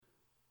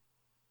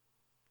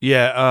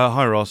Yeah,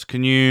 hi Ross,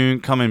 can you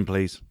come in,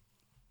 please?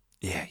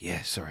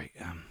 Yeah, sorry.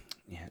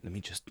 Let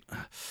me just...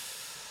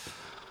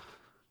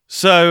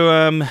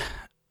 So,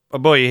 I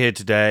brought you here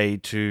today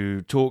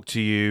to talk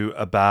to you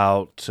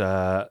about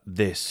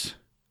this.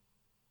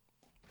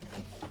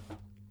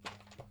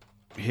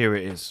 Here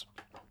it is.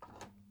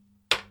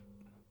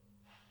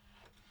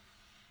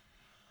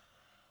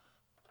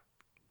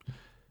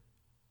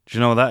 Do you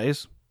know what that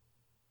is?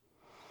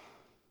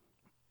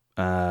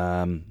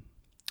 A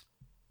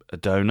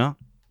donut?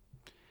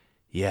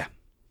 Yeah.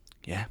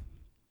 Do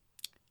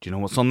you know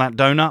what's on that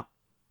donut?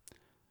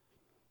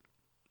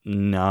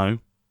 No.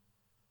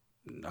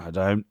 I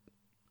don't.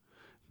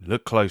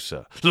 Look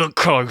closer. You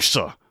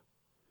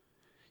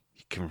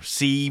can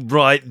see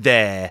right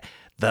there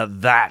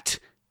that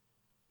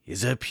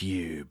is a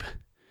pube.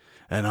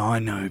 And I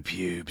know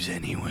pubes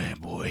anywhere,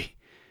 boy.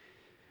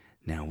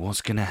 Now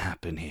what's going to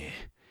happen here?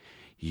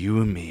 You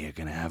and me are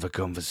going to have a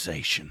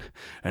conversation.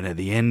 And at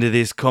the end of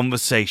this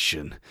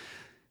conversation,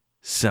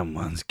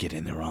 someone's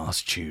getting their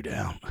ass chewed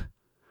out.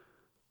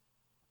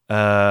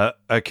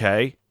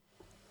 Okay.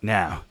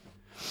 Now,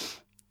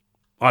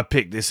 I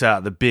picked this out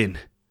of the bin.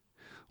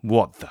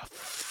 What the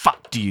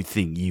fuck do you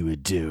think you were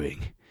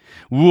doing?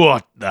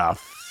 What the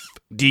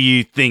do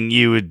you think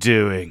you were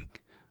doing?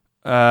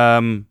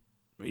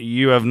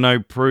 You have no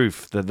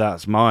proof that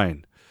that's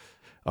mine.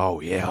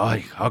 Oh, yeah,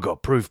 I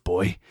got proof,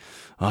 boy.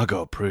 I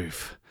got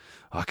proof.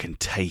 I can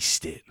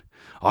taste it.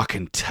 I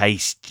can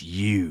taste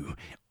you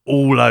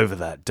all over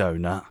that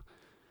donut.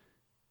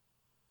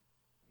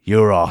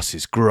 Your ass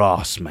is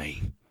grass,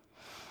 mate.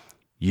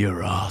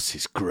 Your ass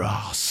is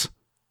grass.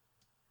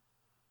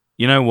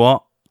 You know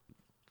what?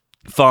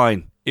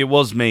 Fine, it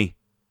was me.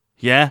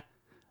 Yeah?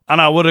 And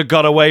I would have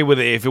got away with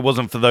it if it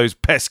wasn't for those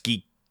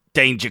pesky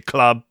Danger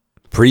Club.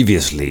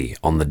 Previously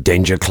on the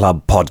Danger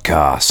Club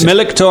podcast.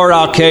 Milictor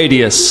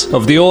Arcadius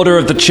of the Order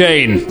of the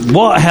Chain.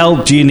 What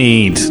help do you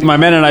need? My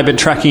men and I have been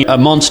tracking a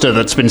monster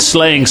that's been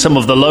slaying some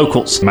of the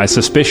locals. My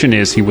suspicion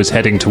is he was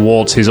heading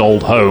towards his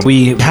old home.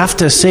 We have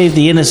to save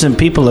the innocent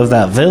people of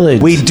that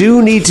village. We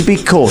do need to be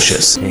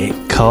cautious.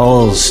 It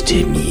calls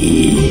to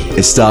me.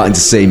 It's starting to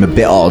seem a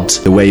bit odd,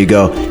 the way you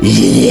go,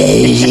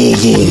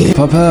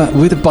 Papa,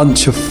 with a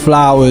bunch of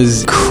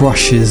flowers,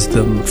 crushes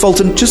them.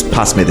 Fulton, just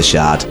pass me the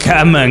shard.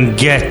 Come and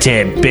get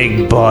it,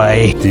 big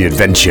boy. The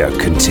adventure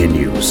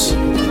continues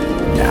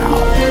now.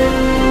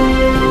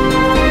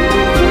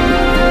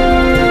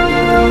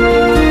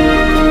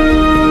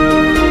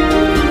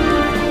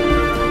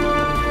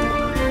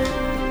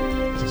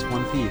 Just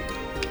one for you.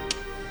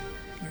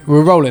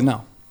 We're rolling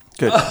now.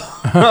 Good.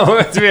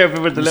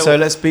 So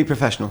let's be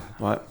professional,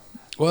 right?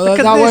 Well,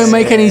 that won't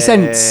make any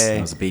sense.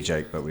 That was a B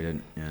joke, but we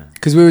didn't, yeah.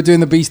 Because we were doing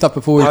the bee stuff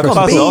before we We've pressed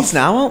got the bees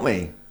now, aren't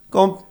we? Go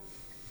on.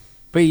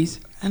 bees.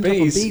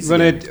 Bees.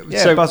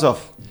 Yeah, buzz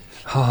off.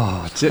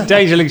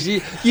 Dangerlings,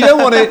 you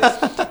don't want it.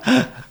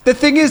 The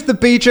thing is, the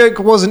B joke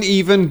wasn't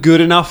even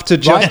good enough to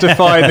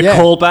justify the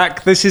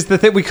callback. This is the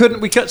thing. We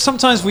couldn't.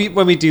 Sometimes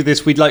when we do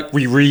this, we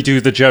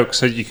redo the joke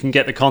so you can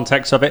get the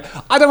context of it.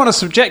 I don't want to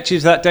subject you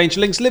to that,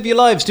 Dangerlings. Live your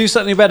lives. Do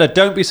something better.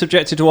 Don't be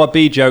subjected to our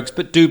B jokes,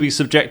 but do be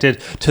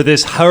subjected to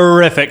this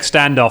horrific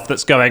standoff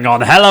that's going on.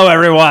 Hello,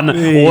 everyone.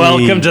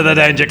 Welcome to the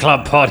Danger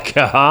Club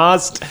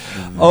podcast.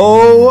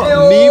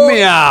 Oh,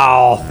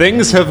 meow.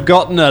 Things have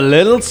gotten a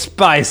little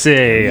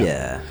spicy.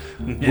 Yeah.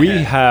 We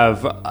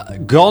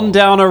have gone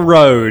down a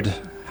road.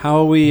 How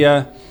are we?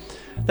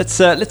 Let's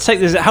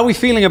take this. How are we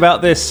feeling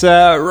about this,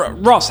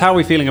 Ross? How are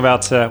we feeling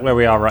about where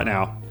we are right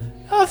now?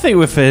 I think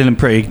we're feeling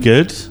pretty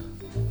good.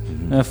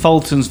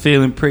 Fulton's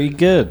feeling pretty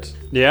good.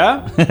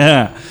 Yeah.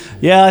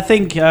 Yeah, I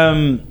think.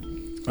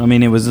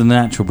 It was a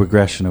natural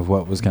progression of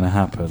what was going to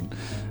happen.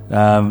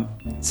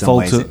 In some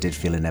ways, it did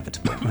feel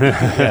inevitable.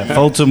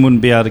 Fulton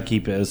wouldn't be able to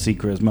keep it a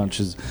secret as much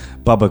as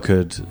Bubba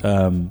could.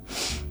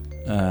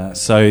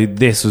 So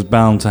this was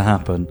bound to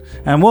happen.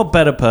 And what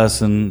better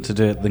person to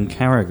do it than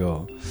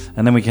Caragor?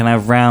 And then we can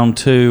have round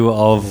 2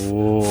 of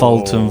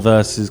Fulton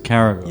versus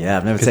Caragor. Yeah,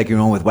 I've never taken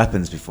on with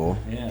weapons before.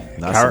 Yeah.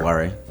 That's a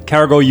worry.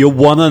 Caragor, you're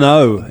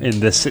 1-0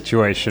 in this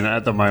situation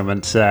at the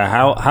moment.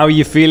 How are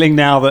you feeling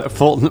now that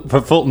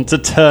for Fulton to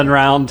turn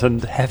around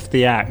and heft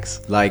the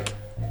axe? Like,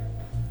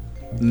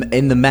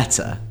 in the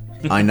meta,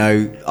 I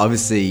know,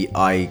 obviously,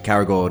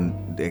 Caragor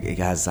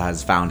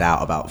has found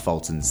out about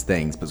Fulton's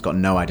things, but has got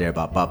no idea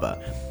about Bubba.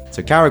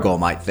 So Caragor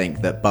might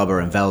think that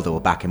Bubba and Velda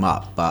will back him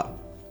up, but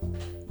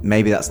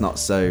maybe that's not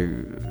so.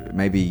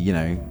 Maybe,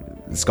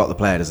 Scott the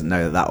player doesn't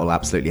know that will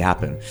absolutely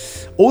happen.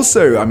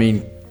 Also,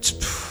 I'm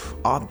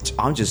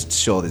just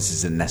sure this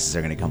isn't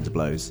necessarily going to come to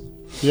blows.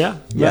 Yeah.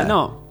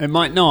 It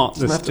might not.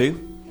 Doesn't have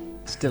to.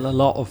 Still a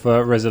lot of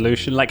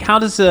resolution. Like, how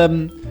does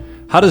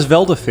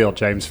Velda feel,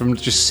 James, from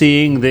just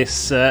seeing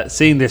this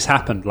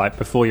happen like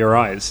before your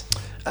eyes?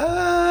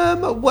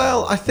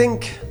 Well, I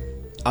think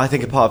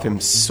a part of him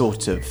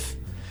sort of,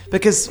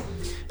 because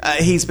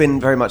he's been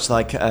very much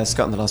like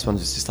Scott in the last one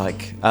was just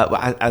like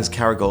as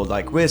Caragor,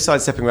 like, we're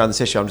sidestepping around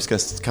this issue, I'm just going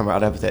to come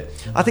right out with it.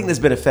 I think there's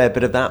been a fair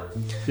bit of that.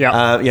 Yeah.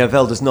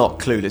 Velda's not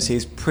clueless.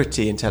 He's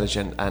pretty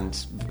intelligent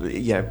and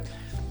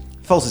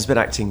Fulton's been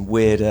acting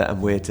weirder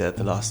and weirder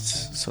the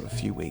last sort of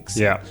few weeks.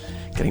 Yeah.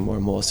 Getting more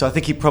and more. So I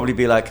think he'd probably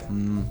be like,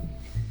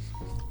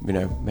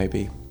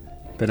 maybe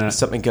there's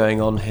something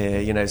going on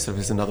here, sort of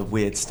as another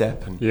weird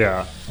step. And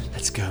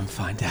let's go and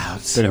find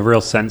out. Been a real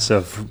sense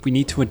of, we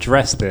need to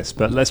address this,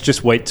 but let's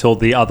just wait till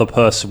the other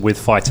person with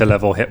fighter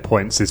level hit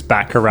points is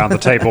back around the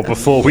table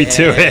before we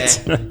do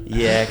it.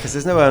 Yeah, because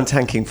there's no way I'm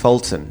tanking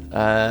Fulton.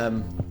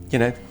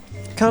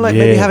 Kind of like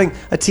maybe having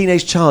a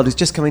teenage child who's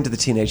just coming to the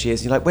teenage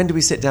years. You're like, when do we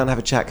sit down and have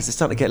a chat? Because it's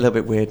starting to get a little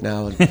bit weird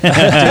now. And doing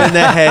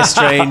their hair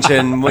strange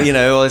and,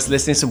 always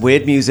listening to some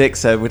weird music.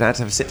 So we'd have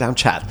to have a sit-down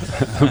chat.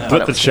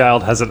 But the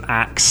child has an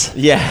axe.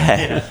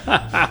 Yeah.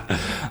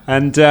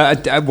 And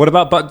what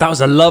about... But that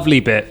was a lovely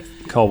bit,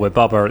 Cole, with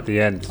Bubba at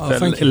the end. Oh,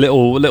 thank a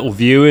little little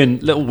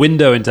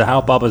window into how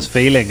Bubba's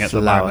feeling at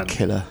the moment.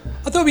 Killer.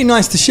 I thought it'd be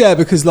nice to share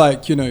because,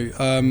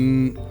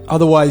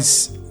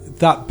 otherwise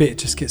that bit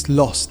just gets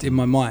lost in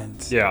my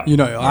mind. Yeah.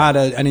 I had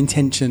an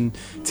intention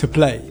to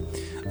play,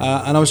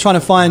 and I was trying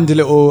to find a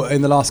little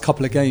in the last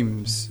couple of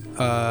games.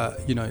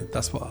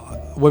 That's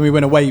what when we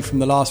went away from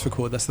the last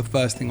record. That's the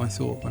first thing I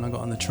thought when I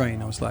got on the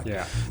train. I was like,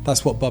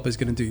 that's what Bubba's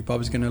going to do.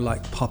 Bubba's going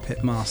to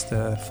puppet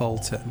master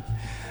Fulton,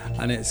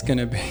 and it's going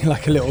to be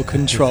like a little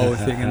control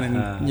thing, and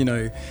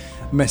then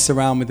mess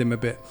around with him a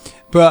bit.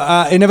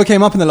 But it never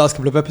came up in the last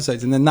couple of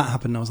episodes, and then that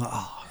happened. And I was like,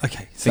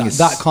 okay, so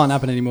that can't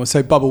happen anymore.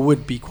 So Bubba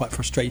would be quite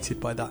frustrated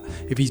by that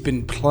if he's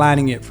been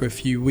planning it for a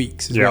few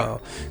weeks as well,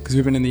 because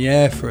we've been in the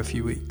air for a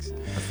few weeks.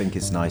 I think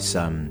it's nice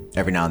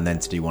every now and then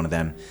to do one of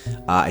them.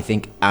 I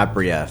think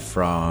Abria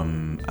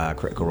from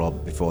Critical Role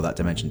before that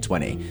Dimension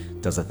 20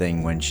 does a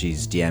thing when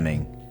she's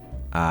DMing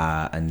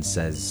and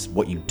says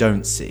what you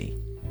don't see.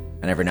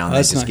 And every now and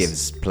then just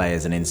gives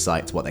players an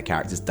insight to what their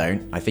characters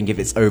don't. I think if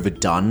it's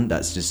overdone,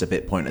 that's just a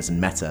bit pointless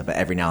and meta. But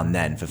every now and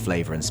then, for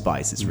flavour and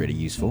spice, it's really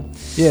useful.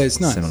 Yeah, it's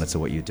nice. Similar to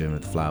what you were doing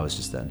with the flowers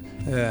just then.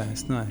 Yeah,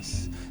 it's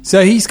nice.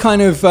 So he's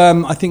kind of,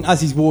 I think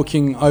as he's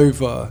walking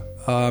over,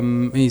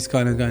 he's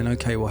kind of going,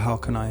 okay, well, how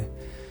can I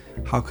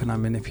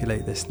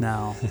manipulate this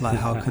now? Like,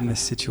 how can this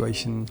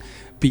situation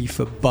be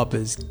for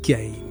Bubba's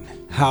gain?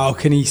 How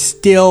can he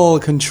still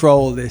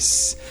control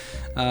this?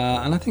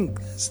 And I think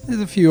there's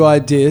a few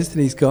ideas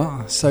that he's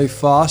got so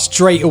far.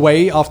 Straight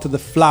away after the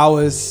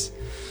flowers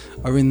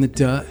are in the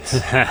dirt,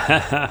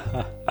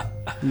 I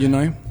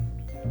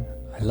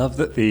love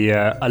that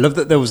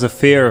there was a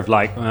fear of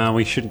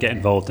we shouldn't get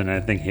involved in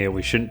anything here.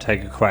 We shouldn't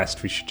take a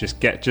quest. We should just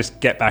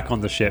get back on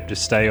the ship.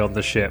 Just stay on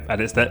the ship.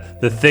 And it's that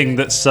the thing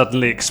that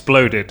suddenly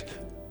exploded.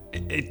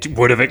 It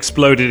would have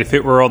exploded if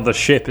it were on the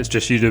ship. It's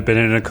just you'd have been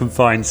in a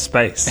confined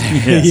space.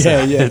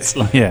 It's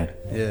like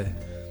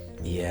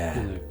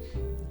Yeah.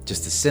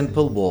 Just a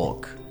simple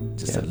walk.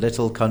 Just a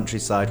little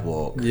countryside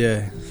walk.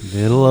 Yeah.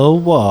 Little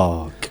old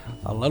walk.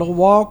 A little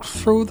walk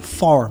through the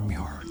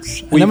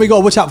farmyards. And then we got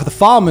to watch out for the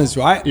farmers,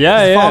 right?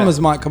 Yeah, the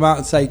farmers might come out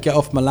and say, get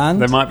off my land.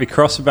 They might be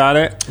cross about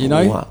it.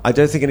 I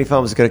don't think any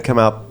farmers are going to come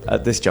out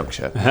at this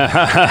juncture.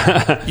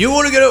 You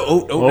want to get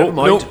out? Never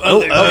mind.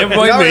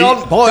 Carry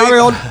on, boy. Carry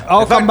on.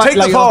 I'll come back take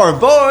later. the farm,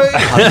 boy.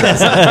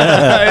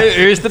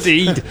 Here's the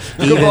deed.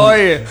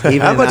 Goodbye.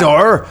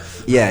 Amador.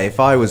 Yeah, if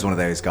I was one of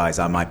those guys,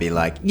 I might be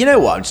like, you know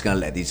what? I'm just going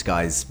to let these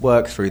guys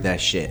work through their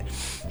shit.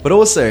 But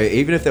also,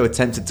 even if they were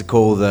tempted to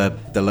call the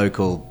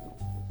local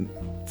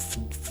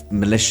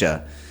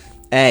militia,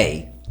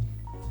 A,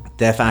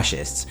 they're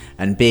fascists,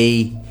 and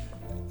B,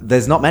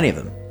 there's not many of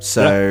them.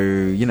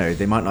 So,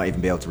 they might not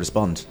even be able to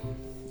respond.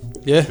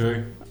 Yeah.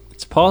 True.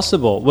 It's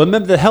possible.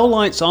 Remember, the Hell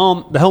Knights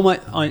aren't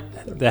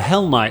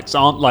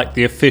like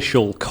the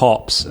official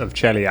cops of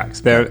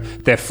Cheliax.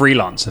 They're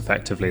freelance,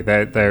 effectively.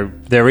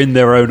 They're in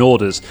their own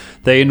orders.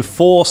 They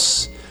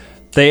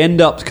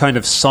end up kind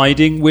of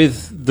siding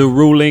with the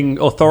ruling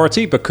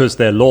authority because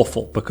they're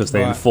lawful, because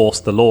they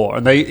enforce the law,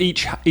 and they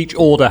each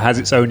order has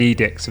its own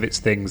edicts of its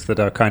things that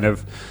are kind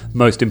of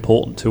most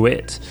important to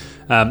it.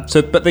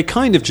 But they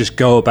kind of just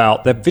go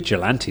about, they're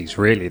vigilantes,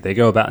 really. They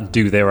go about and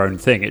do their own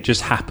thing. It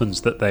just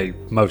happens that they,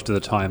 most of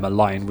the time,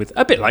 align with,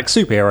 a bit like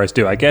superheroes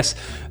do, I guess.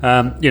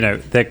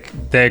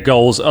 Their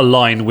goals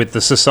align with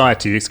the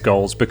society's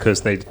goals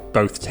because they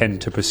both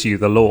tend to pursue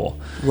the law.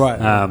 Right.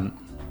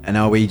 And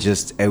are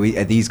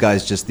these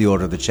guys just the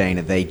order of the chain?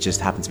 Are they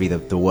just happen to be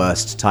the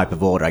worst type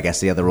of order? I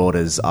guess the other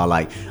orders are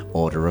like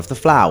Order of the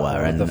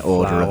Flower and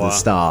Order of the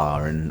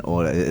Star, and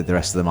the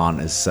rest of them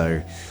aren't as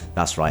so.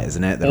 That's right,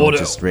 isn't it? They're all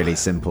just really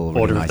simple, really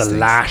Order nice of the things.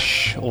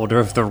 Lash, Order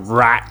of the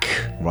Rack,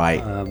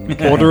 right?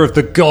 Order of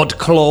the God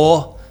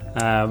Claw.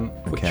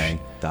 Okay,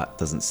 that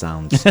doesn't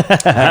sound.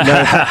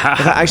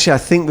 Actually, I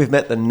think we've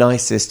met the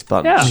nicest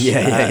bunch.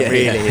 Yeah.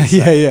 Really.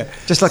 Yeah.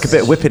 Just like a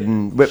bit of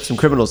whip some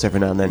criminals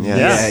every now and then.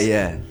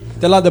 Yeah.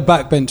 They're like the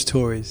backbench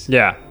Tories.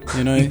 Yeah.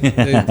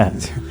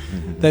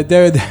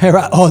 They're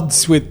at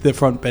odds with the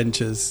front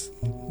benchers.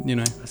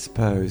 I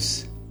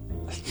suppose.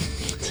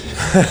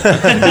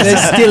 They're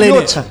still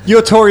in it.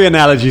 Your Tory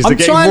analogies are I'm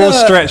getting trying more to-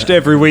 stretched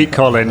every week,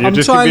 Colin. You're I'm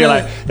just going to be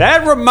trying like,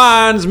 that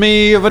reminds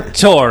me of a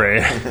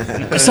Tory.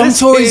 Some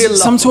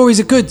Tories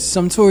are good.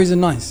 Some Tories are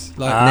nice.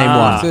 Like, Name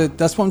one.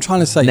 That's what I'm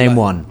trying to say. Name like,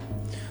 one.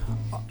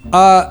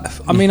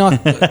 I mean,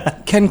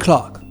 Ken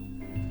Clark.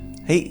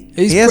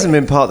 He hasn't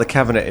been part of the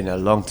cabinet in a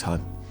long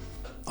time.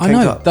 I Ken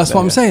know. Clark, That's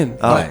what I'm saying.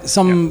 Oh, Like,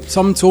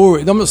 some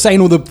Tory. I'm not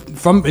saying all the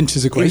front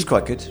benches are He was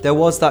great. quite good. There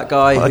was that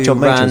guy Quite a who John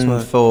Major as ran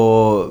well.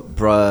 for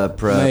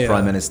Mayor.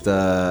 Prime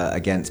Minister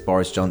against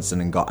Boris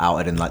Johnson and got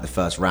outed in like the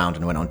first round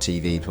and went on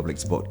TV. Public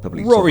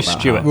Rory talk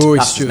about Stewart. how- Rory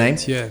that's his Stewart, name.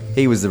 yeah.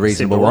 He was the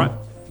reasonable Seemed all one. right.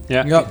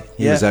 Yeah. Yep.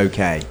 He was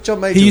okay. John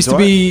Major He used was to all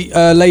right. be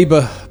a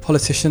Labour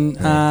politician,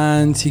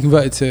 and he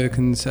converted to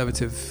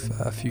Conservative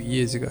a few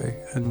years ago.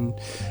 And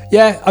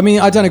yeah, I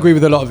mean, I don't agree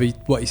with a lot of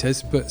what he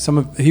says, but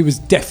he was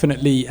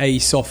definitely a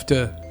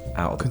softer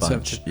Out of the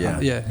Conservative. bunch. Yeah.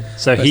 Yeah.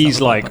 So Let's he's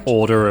have a like bunch.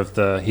 order of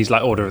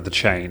the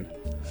chain,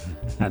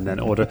 and then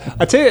order.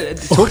 I tell you,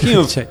 talking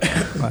of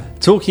Right.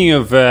 talking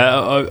of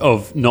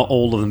not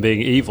all of them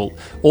being evil,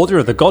 Order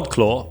of the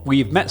Godclaw.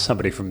 We've met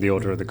somebody from the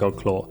Order of the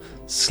Godclaw,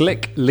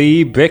 Slick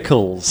Lee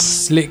Bickles.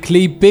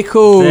 Slickly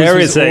Bickles. There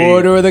was is a-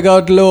 Order of the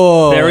God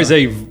Law. There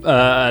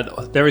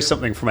is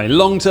something from a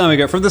long time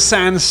ago from the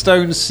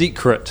Sandstone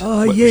Secret,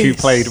 which you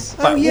played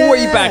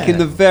way back in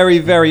the very,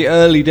 very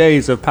early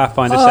days of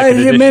Pathfinder Second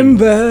Edition.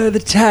 the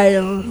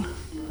tale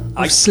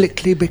of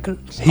Slickly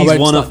Bickles. He's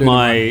one of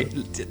my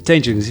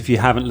dangers. If you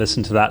haven't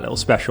listened to that little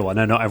special, I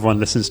know not everyone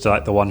listens to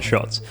like the one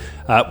shots.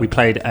 We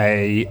played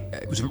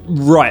it was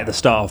right at the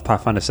start of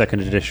Pathfinder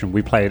Second Edition.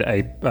 We played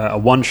a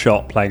one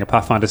shot playing a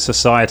Pathfinder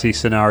Society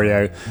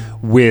scenario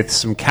with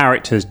some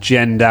characters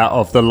genned out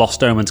of the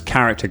Lost Omens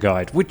character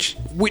guide, which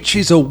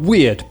is a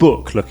weird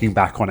book looking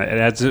back on it. It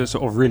has a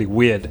sort of really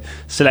weird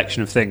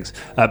selection of things.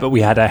 But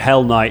we had a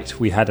Hell Knight,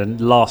 we had a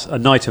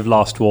Knight of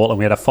Last Wall, and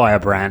we had a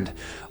Firebrand,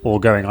 all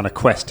going on a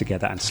quest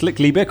together. And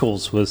Slickly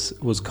Bickles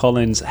was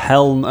Colin's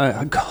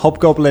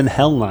Hobgoblin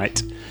Hell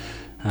Knight.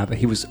 But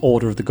he was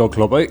Order of the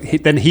Godclaw.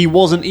 But then he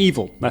wasn't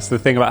evil. That's the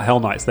thing about Hell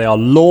Knights. They are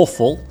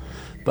lawful,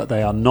 but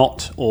they are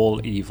not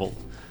all evil.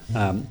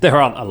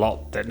 There aren't a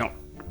lot. They're not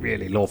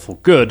really lawful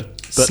good.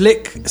 But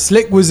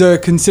Slick was a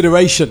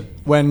consideration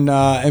when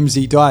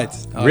MZ died.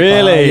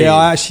 Really? Yeah,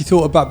 I actually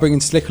thought about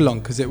bringing Slick along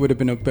because it would have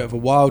been a bit of a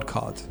wild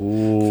card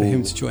for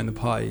him to join the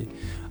party.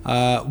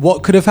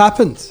 What could have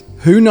happened?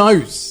 Who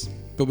knows?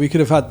 But we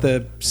could have had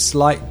the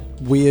slight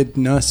weird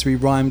nursery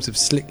rhymes of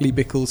Slickly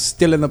Bickles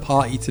still in the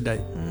party today.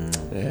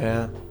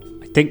 Yeah.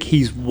 I think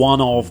he's one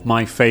of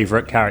my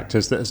favourite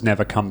characters that has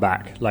never come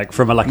back. Like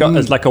from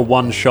as like a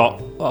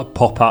one-shot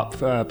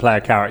pop-up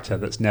player character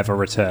that's never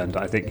returned.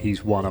 I think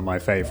he's one of my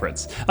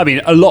favourites. I mean,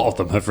 a lot of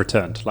them have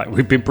returned. Like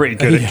we've been pretty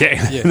good at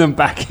getting them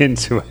back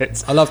into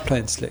it. I love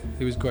playing Slick.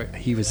 He was great.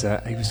 He was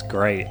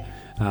great.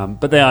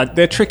 But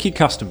they're tricky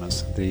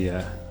customers.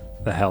 The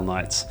Hell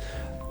Knights.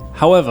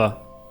 However,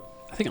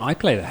 I think I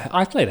played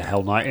a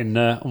Hell Knight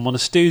on one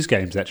of Stu's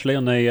games actually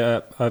on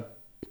a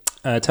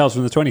Tales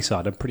from the 20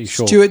 side. I'm pretty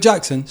sure. Stuart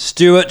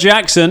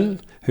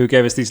Jackson, who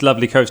gave us these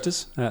lovely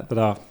coasters that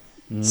are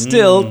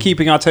still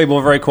keeping our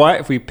table very quiet.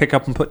 If we pick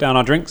up and put down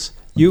our drinks,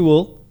 you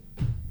will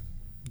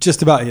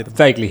Just about hear them.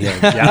 vaguely hear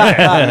them.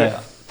 Yeah.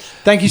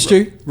 Thank you,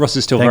 Stu. Ross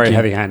is still Thank very you.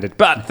 heavy-handed,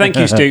 but thank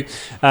you, Stu.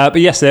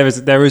 But yes, there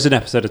is an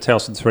episode of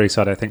Tales from the 20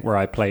 side, I think, where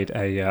I played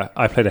a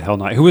Hell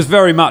Knight who was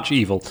very much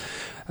evil.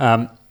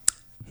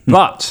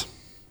 But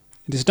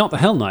it is not the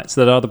Hell Knights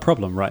that are the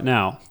problem right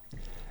now.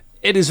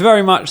 It is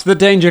very much the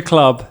Danger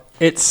Club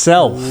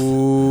itself.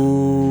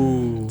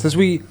 So as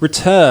we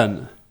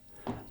return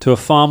to a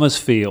farmer's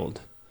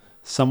field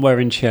somewhere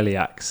in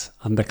Cheliax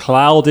under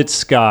clouded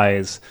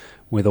skies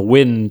with a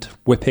wind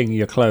whipping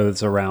your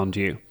clothes around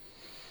you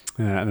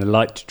and a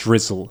light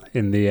drizzle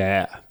in the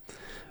air,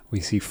 we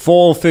see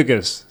 4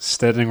 figures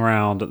standing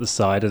around at the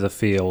side of the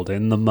field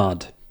in the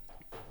mud.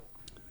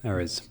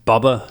 There is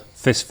Bubba,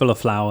 fistful of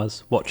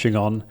flowers, watching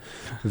on.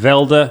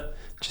 Velda,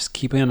 just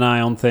keeping an eye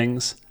on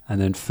things. And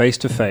then face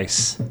to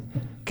face,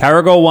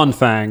 Caragor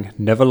Onefang,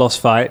 never lost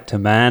fight to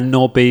man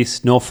nor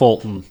beast nor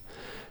Fulton.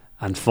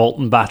 And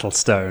Fulton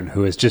Battlestone,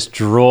 who has just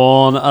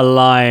drawn a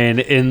line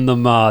in the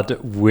mud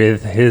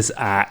with his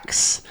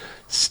axe,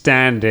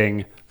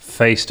 standing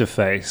face to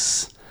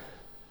face.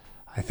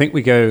 I think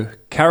we go,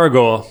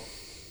 Caragor,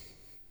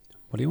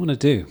 what do you want to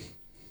do?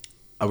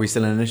 Are we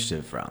still in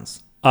initiative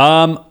rounds?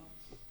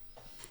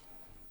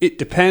 It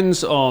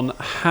depends on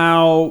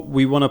how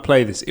we want to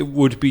play this. It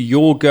would be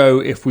your go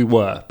if we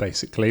were,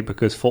 basically,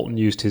 because Fulton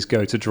used his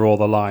go to draw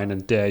the line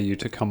and dare you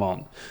to come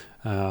on.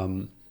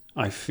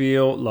 I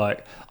feel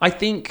like I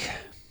think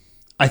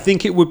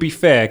it would be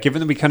fair,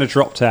 given that we kind of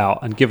dropped out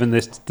and given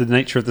the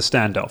nature of the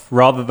standoff,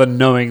 rather than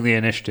knowing the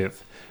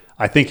initiative.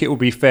 I think it would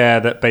be fair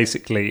that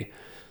basically,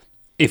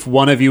 if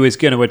one of you is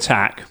going to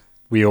attack,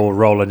 we all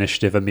roll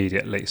initiative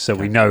immediately, so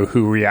we know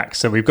who reacts.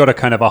 So we've got a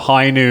kind of a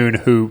high noon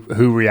who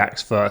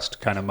reacts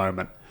first kind of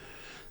moment.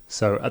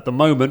 So at the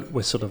moment,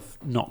 we're sort of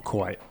not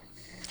quite.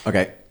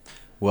 Okay.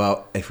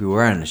 Well, if we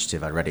were in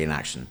initiative, I'd ready in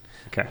action.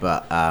 Okay.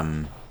 But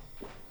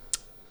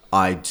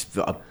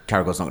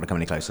Caragor's not going to come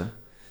any closer.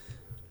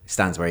 He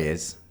stands where he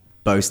is.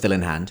 Bow still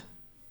in hand.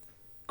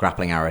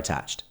 Grappling arrow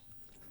attached.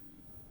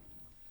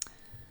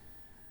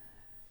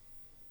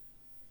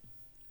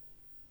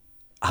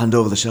 Hand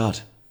over the shard.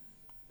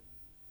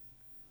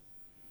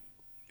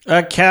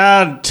 I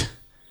can't.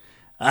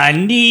 I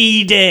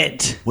need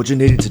it. What do you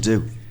need it to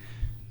do?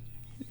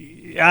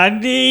 I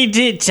need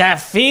it to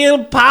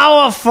feel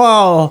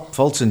powerful.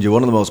 Fulton, you're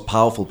one of the most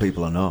powerful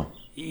people I know.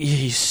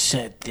 You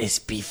said this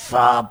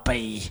before, but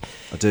I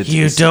did.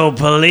 you don't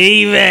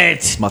believe it.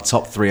 It's my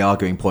top 3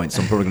 arguing points.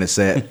 I'm probably going to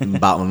say it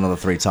about another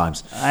 3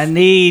 times. I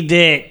need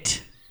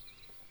it.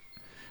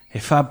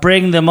 If I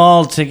bring them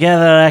all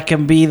together, I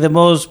can be the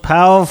most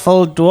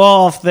powerful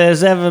dwarf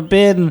there's ever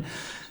been.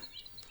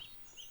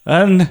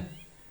 And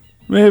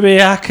maybe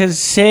I can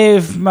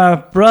save my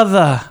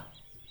brother.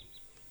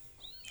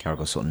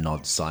 Caragor sort of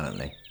nods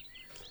silently.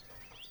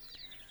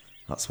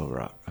 That's where we're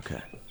at.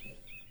 Okay.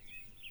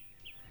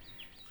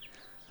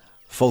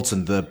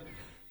 Fulton, the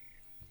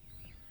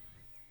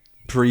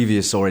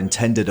previous or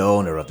intended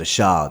owner of the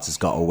shards, has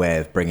got a way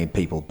of bringing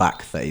people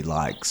back that he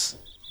likes.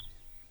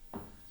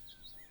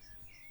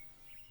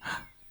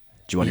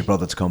 Do you want your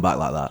brother to come back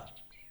like that?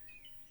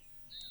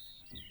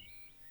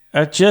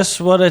 I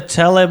just want to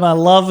tell him I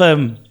love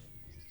him.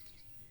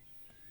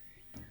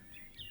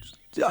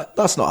 Yeah,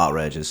 that's not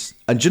outrageous.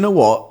 And do you know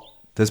what?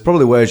 There's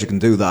probably ways you can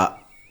do that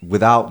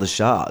without the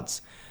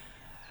shards.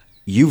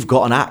 You've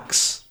got an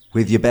axe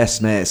with your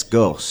best mate's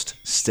ghost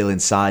still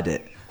inside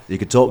it that you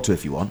could talk to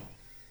if you want.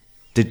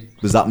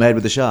 Was that made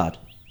with the shard?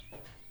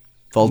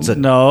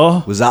 Fulton?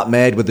 No. Was that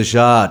made with the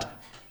shard?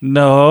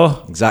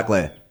 No.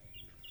 Exactly.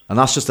 And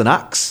that's just an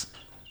axe.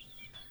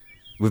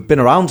 We've been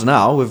around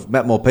now. We've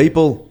met more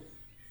people.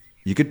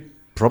 You could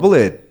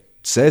probably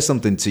say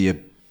something to your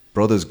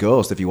brother's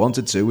ghost if you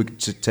wanted to. We could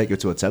take you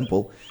to a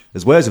temple.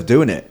 There's ways of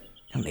doing it.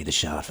 You don't need the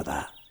shard for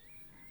that.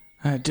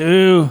 I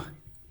do.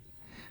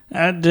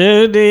 I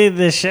do need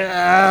the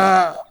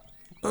shard.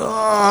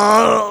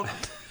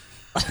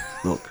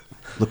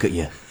 Look at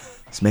you.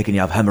 It's making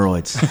you have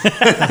hemorrhoids.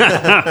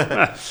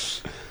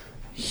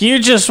 You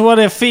just want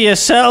it for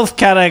yourself,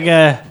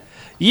 Carragher.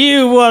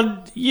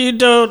 You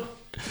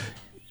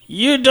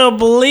don't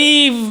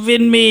believe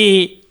in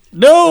me.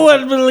 No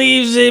one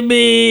believes in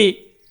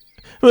me.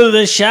 Well,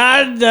 the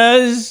shard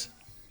does.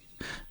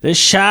 The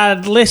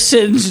shard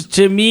listens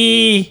to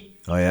me.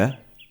 Oh yeah?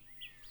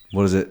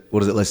 What does it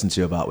listen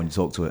to you about when you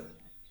talk to it?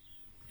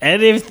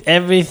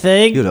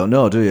 Everything. You don't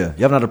know, do you?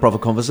 You haven't had a proper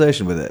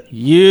conversation with it.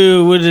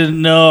 You wouldn't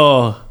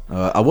know.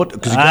 I would,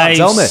 because you can't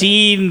tell me. I've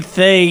seen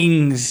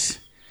things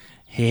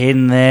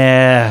in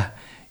there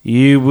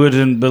you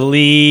wouldn't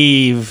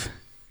believe.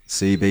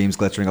 Sea beams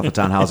glittering off a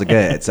Tannhauser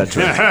gate,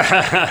 etc.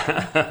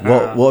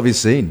 What have you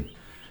seen?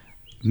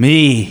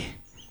 Me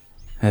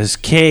as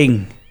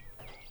king.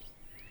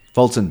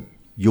 Fulton,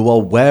 you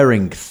are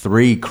wearing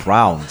 3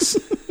 crowns.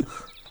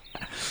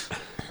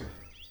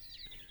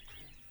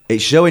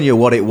 It's showing you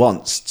what it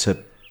wants to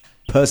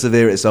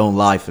persevere its own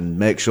life and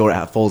make sure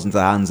it falls into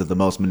the hands of the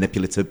most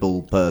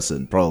manipulatable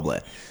person,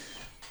 probably.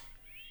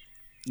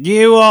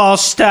 You all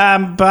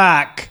stand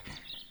back.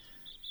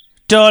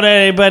 Don't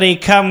anybody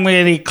come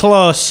any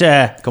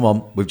closer. Come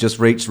on, we've just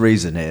reached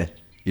reason here.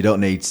 You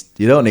don't need to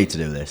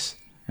do this.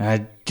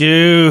 I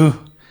do.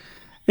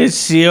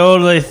 It's the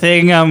only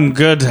thing I'm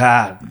good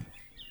at.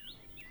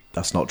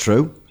 That's not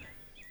true.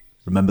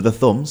 Remember the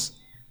thumbs?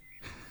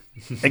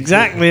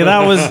 Exactly,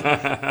 that was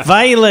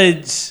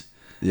violence.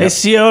 Yep.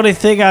 It's the only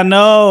thing I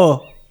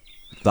know.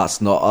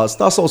 That's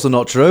also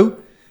not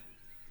true.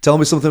 Tell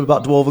me something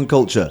about dwarven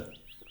culture.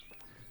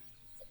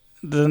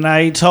 The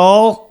night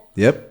hall,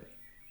 Yep.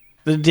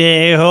 the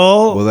day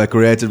hall. Were they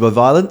created by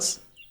violence?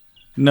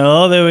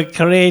 No, they were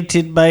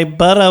created by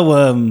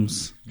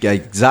burrowworms. Yeah,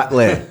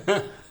 exactly.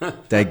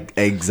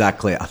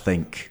 Exactly, I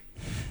think.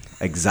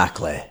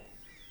 Exactly.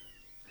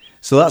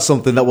 So that's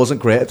something that wasn't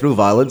created through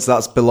violence.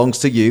 That belongs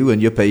to you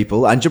and your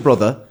people and your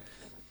brother.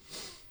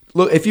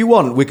 Look, if you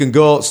want, we can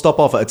go stop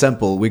off at a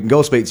temple. We can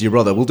go speak to your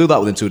brother. We'll do that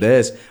within 2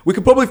 days.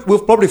 We'll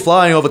probably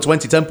fly over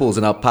 20 temples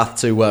in our path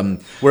to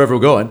wherever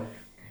we're going.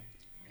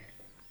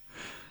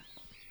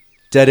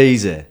 Dead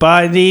easy. But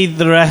I need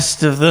the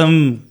rest of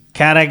them,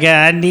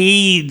 Carragher. I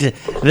need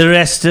the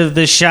rest of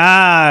the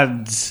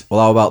shards.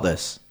 Well, how about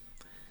this?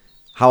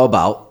 How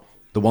about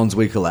the ones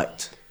we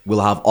collect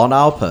we'll have on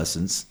our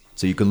persons,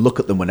 so you can look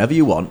at them whenever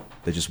you want.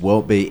 They just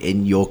won't be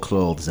in your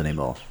clothes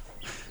anymore.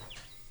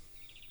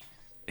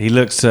 He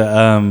looks at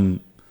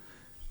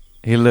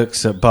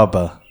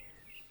Bubba,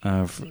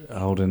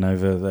 holding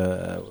over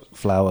the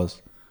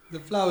flowers. The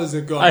flowers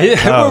are gone. We're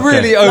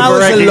really Flowers are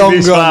over-egging long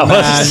these gone,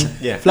 flowers. man.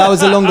 Yeah.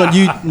 Flowers are long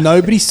gone.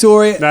 Nobody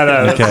saw it. No.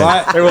 Okay.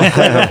 Right? They were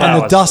clever And the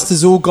flowers. dust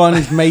has all gone.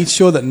 He's made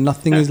sure that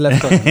nothing is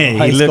left on.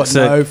 He's looks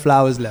got at- no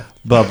flowers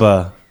left.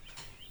 Bubba,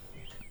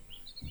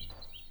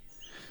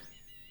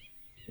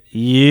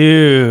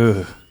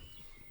 you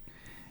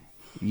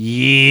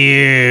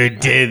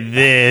did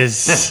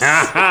this.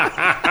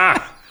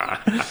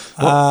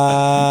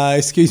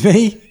 Excuse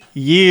me?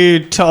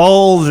 You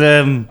told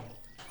them.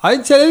 I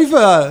didn't tell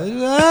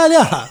anyone.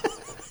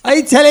 I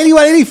didn't tell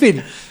anyone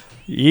anything.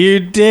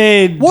 You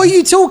did. What are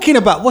you talking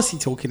about? What's he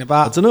talking I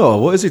about? don't know.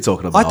 What is he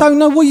talking about? I don't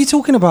know what you're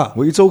talking about.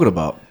 What are you talking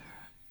about?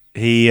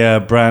 He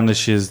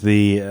brandishes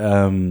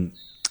the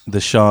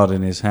shard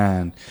in his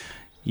hand.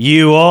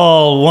 You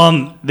all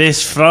want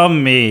this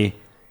from me.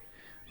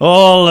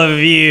 All of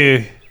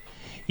you.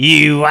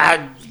 You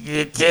want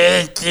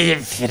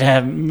it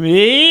from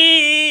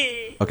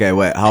me. Okay,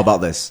 wait, how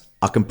about this?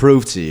 I can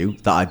prove to you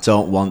that I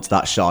don't want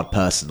that shard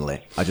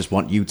personally. I just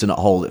want you to not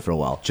hold it for a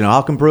while. Do you know how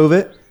I can prove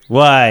it?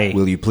 Why?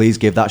 Will you please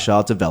give that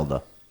shard to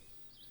Velda?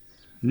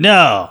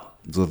 No.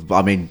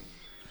 I mean,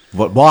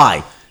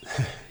 why?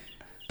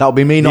 That would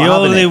be me not The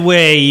having only it.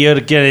 way you're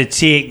going to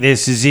take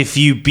this is if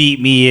you beat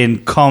me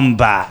in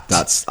combat.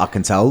 I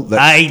can tell.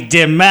 I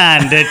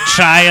demand a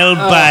trial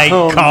by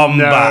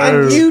combat.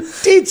 And you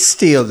did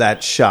steal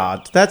that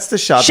shard. That's the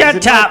shard.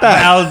 Shut up,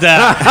 Velda.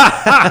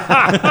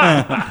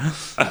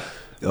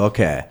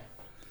 Okay.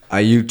 Are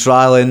you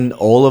trialing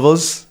all of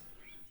us?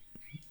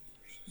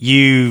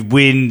 You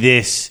win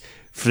this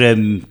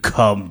from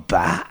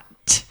combat.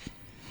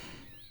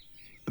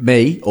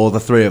 Me or the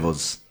three of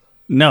us?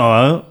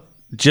 No,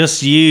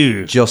 just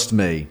you. Just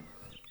me.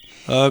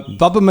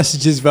 Bubba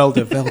messages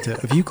Velda. Velda,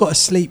 have you got a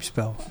sleep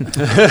spell?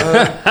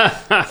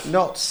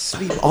 Not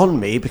sleep on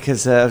me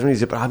because I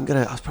was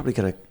probably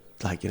gonna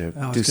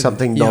do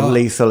something yeah.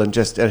 non-lethal and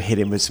just hit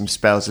him with some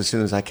spells as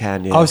soon as I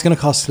can. Yeah. I was going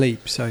to cast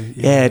sleep, so...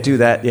 Yeah, do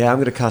that. Yeah, I'm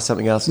going to cast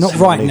something else. Not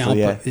that's right non-lethal,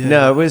 now, yeah. but, yeah.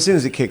 No, well, as soon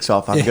as it kicks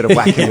off, I'm going to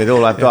whack him with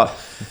all I've got.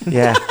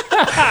 Yeah.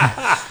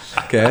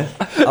 Okay.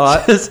 All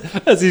right.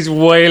 As he's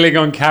wailing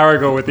on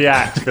Caragor with the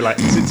axe, be like,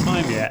 is it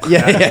time yet?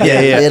 Yeah.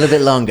 A little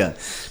bit longer.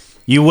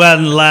 You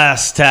won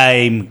last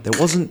time. There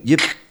wasn't...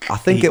 I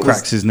think He it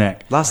cracks was... his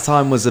neck. Last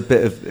time was a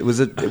bit of... It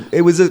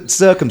was a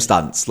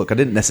circumstance. Look, I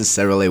didn't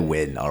necessarily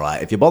win, all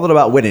right? If you're bothered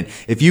about winning,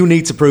 if you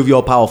need to prove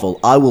you're powerful,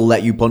 I will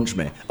let you punch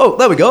me. Oh,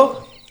 there we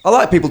go. I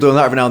like people doing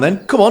that every now and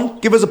then. Come on,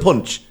 give us a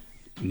punch.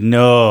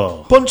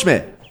 No. Punch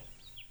me.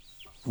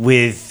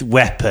 With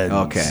weapons.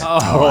 Okay.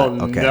 Oh,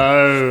 okay.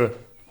 no.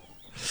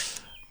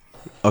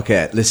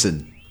 Okay,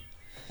 listen.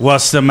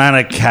 What's the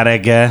matter,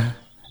 Carragher?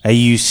 Are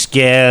you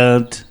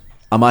scared?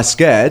 Am I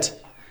scared?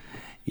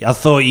 I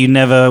thought you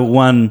never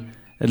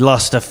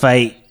lost a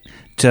fight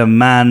to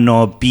man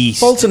or beast.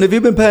 Fulton, have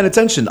you been paying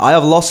attention? I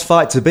have lost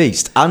fight to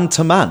beast and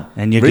to man.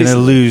 And you're going to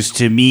lose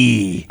to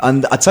me.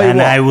 And I tell you and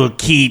what. I will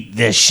keep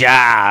the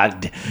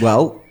shard.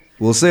 Well,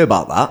 we'll see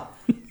about that.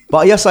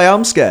 But yes, I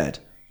am scared.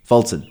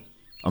 Fulton,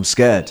 I'm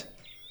scared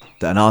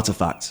that an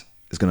artifact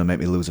is going to make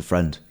me lose a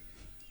friend.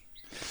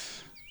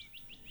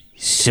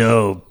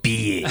 So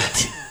be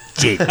it,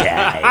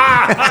 Jedi.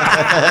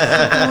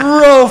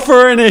 Roll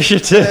for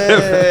initiative.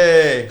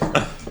 Hey.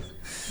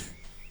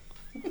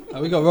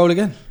 We got to roll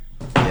again.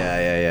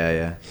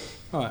 Yeah.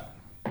 All right.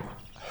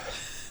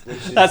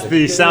 That's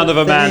the sound of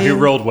a man who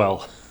rolled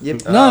well.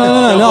 Yep.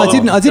 No.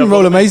 I didn't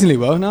roll amazingly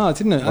well. No, I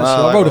didn't. Actually,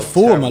 I rolled a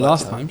 4 my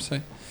last time. So,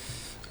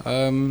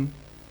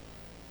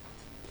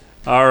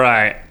 All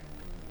right.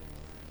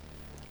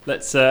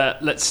 Let's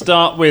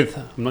start with.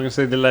 I'm not going to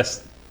say the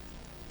less.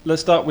 Let's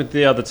start with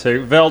the other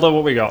two. Velda,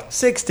 what we got?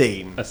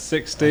 16. A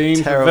 16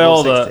 for terrible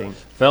Velda. 16.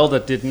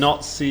 Velda did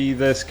not see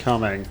this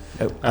coming.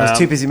 I was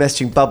too busy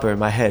messaging Bubba in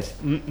my head.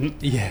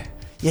 yeah.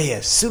 Yeah.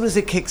 As soon as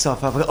it kicks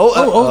off, I'm like,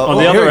 On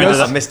the other end of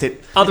that, I missed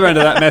it. Other end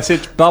of that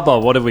message,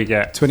 Bubba, what did we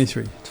get?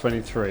 23.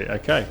 23.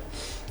 Okay,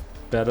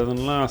 better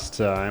than last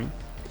time.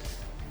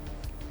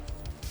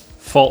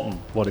 Fulton,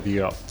 what have you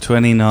got?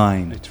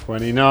 29.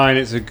 29.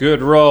 It's a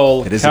good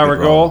roll. It is a good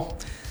roll.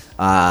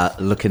 Caragor.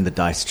 Look in the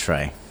dice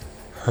tray.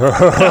 Hello.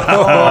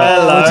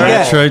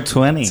 Retro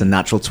 20. It's a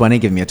natural 20,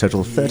 giving me a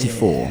total of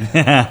 34.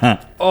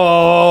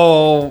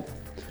 Oh,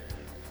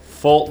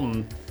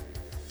 Fulton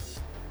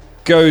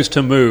goes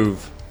to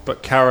move,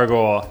 but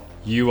Caragor,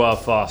 you are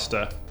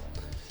faster.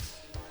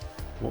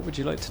 What would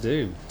you like to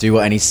do? Do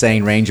what any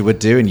sane ranger would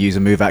do and use a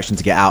move action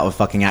to get out of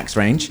fucking axe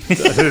range. That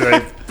is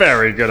a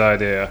very good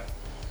idea.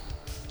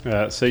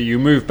 So you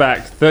move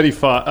back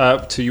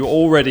 35 to you were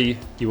already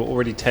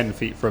 10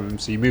 feet from him,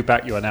 so you move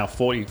back. You are now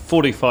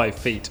 45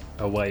 feet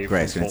away.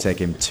 Great, it's going to take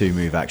him 2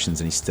 move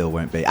actions and he still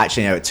won't be.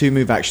 Actually, no, at 2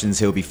 move actions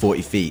he'll be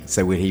 40 feet,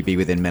 so will he be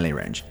within melee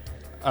range?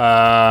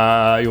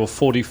 You're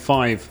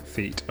 45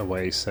 feet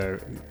away, so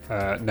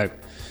no.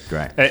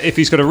 Great. If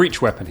he's got a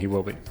reach weapon, he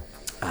will be.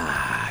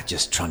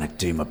 Just trying to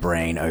do my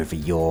brain over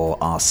your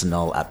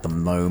arsenal at the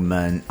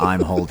moment. I'm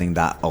holding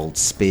that old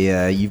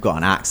spear. You've got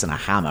an axe and a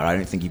hammer. I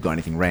don't think you've got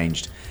anything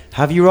ranged.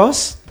 Have you,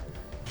 Ross?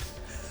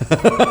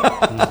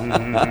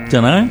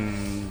 Dunno.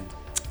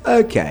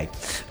 Okay.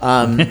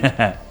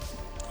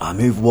 I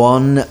move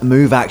 1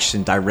 move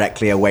action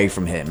directly away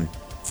from him.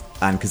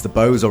 And because the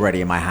bow's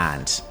already in my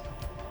hand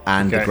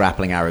and the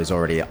grappling arrow's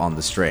already on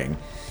the string,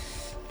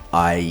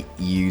 I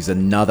use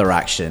another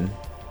action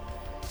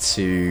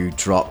to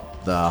drop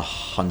the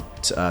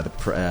hunt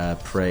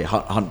prey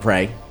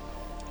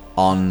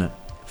on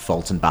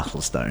Fulton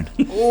Battlestone.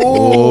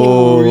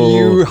 Oh,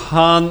 you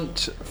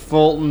hunt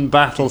Fulton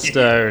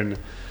Battlestone.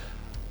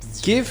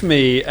 Give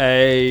me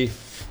a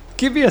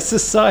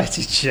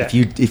society check.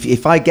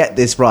 If I get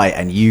this right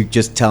and you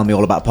just tell me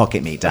all about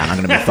pocket meat, Dan, I'm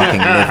going to be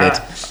fucking livid.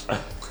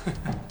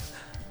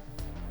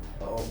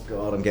 Oh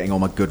god, I'm getting all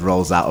my good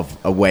rolls out of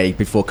away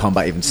before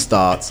combat even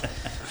starts.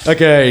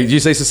 Okay, did you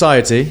say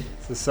society?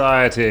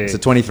 Society. It's a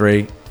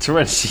 23.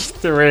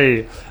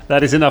 23.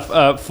 That is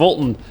enough.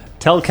 Fulton,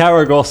 tell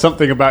Caragor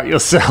something about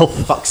yourself.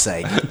 Fuck's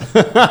sake.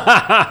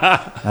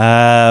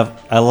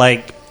 I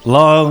like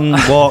long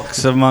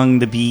walks among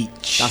the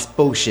beach. That's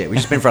bullshit. We've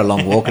just been for a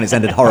long walk and it's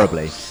ended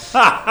horribly.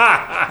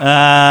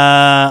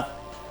 I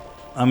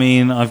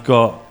mean, I've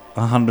got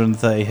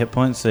 130 hit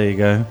points. There you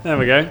go. There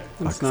we go.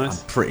 That's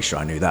nice. I'm pretty sure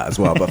I knew that as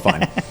well, but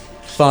fine.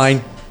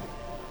 Fine.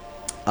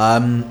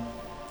 And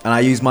I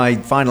use my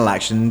final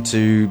action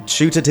to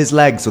shoot at his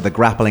legs with a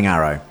grappling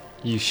arrow.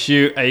 You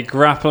shoot a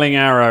grappling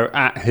arrow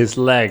at his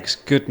legs.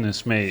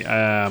 Goodness me.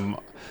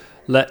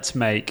 Let's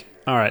make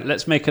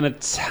an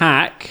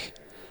attack.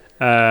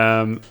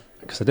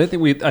 Because I don't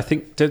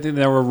think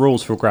there are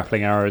rules for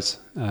grappling arrows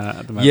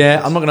at the moment.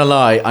 Yeah, I'm not gonna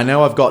lie. I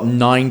know I've got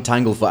 9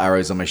 Tanglefoot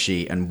arrows on my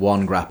sheet and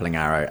 1 grappling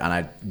arrow,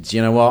 and do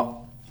you know what?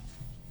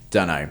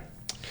 Don't know.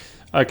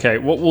 Okay,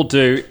 what we'll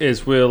do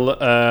is we'll.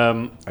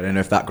 I don't know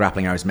if that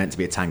grappling arrow is meant to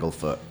be a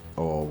Tanglefoot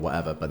or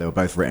whatever, but they were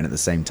both written at the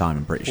same time.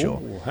 I'm pretty sure.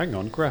 Ooh, hang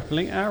on,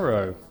 grappling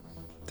arrow.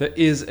 There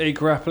is a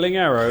grappling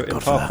arrow in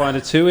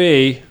Pathfinder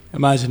 2E.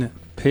 Imagine it.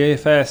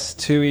 PFS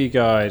 2E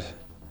guide.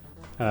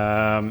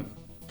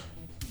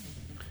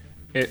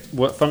 It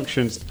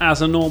functions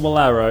as a normal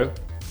arrow,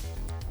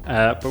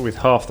 but with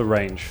half the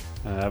range,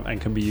 and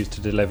can be used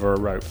to deliver a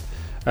rope.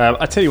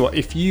 I tell you what,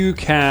 if you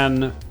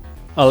can,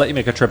 I'll let you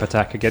make a trip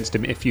attack against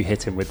him if you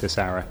hit him with this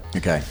arrow.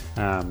 Okay.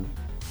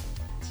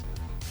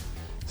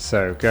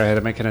 So go ahead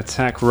and make an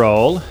attack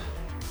roll.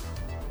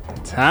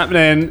 It's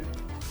happening.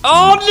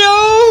 Oh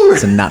no!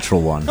 It's a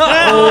natural one.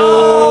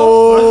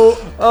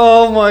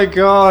 Oh my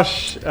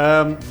gosh!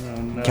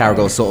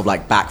 Caragor sort of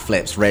like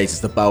backflips,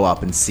 raises the bow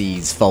up, and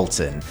sees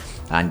Fulton,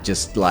 and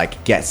just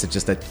like gets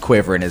just a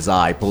quiver in his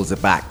eye, pulls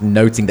it back,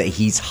 noting that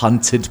he's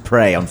hunted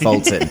prey on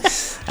Fulton,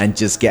 and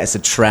just gets a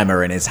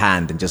tremor in his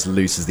hand and just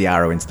looses the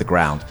arrow into the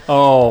ground.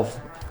 Oh,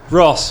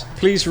 Ross,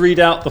 please read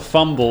out the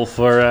fumble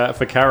for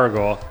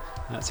Caragor.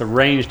 That's a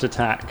ranged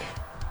attack.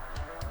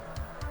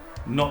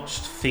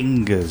 Notched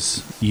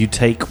fingers. You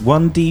take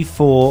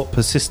 1d4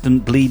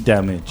 persistent bleed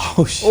damage.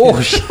 Oh, shit.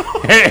 Oh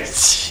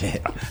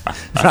shit!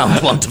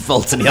 Round 1 to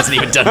Fulton, he hasn't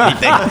even done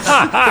anything.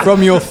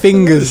 From your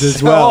fingers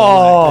as well.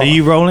 Are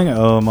you rolling it?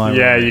 Oh, my.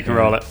 Yeah, you can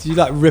roll it. Do you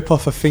like rip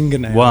off a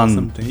fingernail or 1.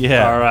 something?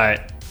 Yeah. All right.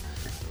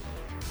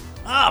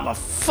 My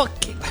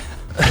fucking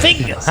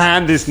fingers.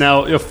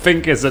 Your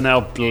fingers are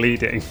now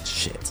bleeding.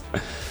 Shit.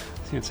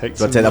 It's gonna take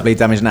Do I take that bleed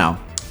damage now?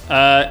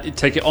 You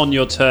take it on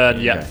your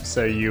turn. Yeah. Okay.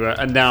 So you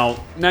and now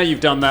you've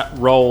done that.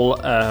 Roll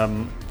a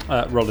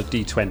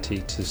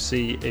d20 to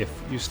see if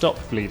you stop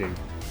bleeding.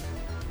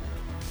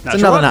 It's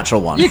another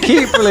natural one. You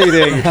keep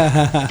bleeding.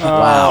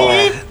 Wow.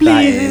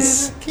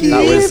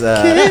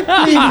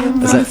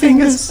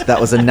 That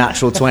was a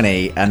natural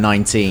 20, a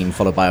 19,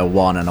 followed by a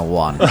 1 and a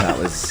 1. That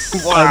was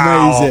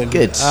Amazing.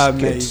 good.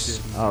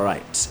 Amazing. Good. All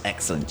right,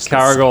 excellent.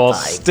 Caragor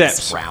Survive steps.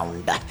 this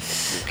round.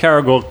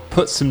 Caragor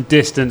puts some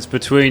distance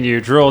between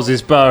you, draws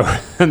his bow,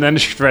 and then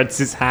shreds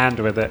his hand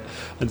with it,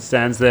 and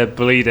stands there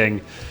bleeding.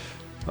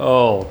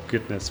 Oh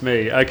goodness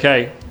me.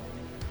 Okay.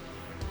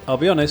 I'll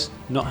be honest,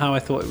 not how I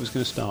thought it was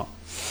going to start.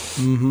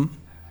 Mm-hmm.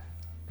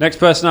 Next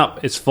person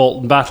up is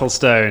Fulton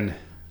Battlestone.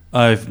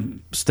 I've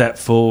stepped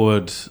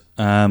forward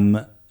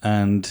and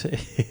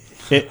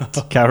hit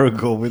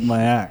Caragor with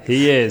my axe.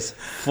 He is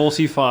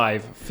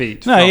 45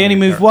 feet. No, from he only you,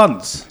 moved Caragor.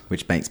 once.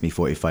 Which makes me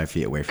 45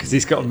 feet away from Because you.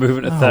 he's got a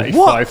movement of 35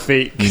 what?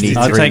 feet. You need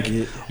I'll three, take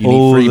you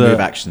all need 3 the- move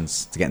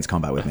actions to get into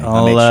combat with me.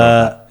 I'll make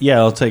sure.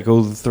 I'll take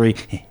all the 3.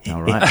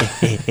 All right.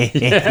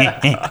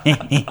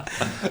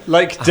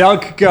 Like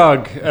Doug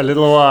Gug a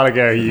little while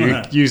ago,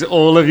 you use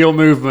all of your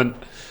movement.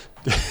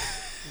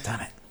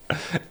 Damn it.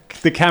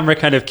 The camera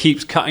kind of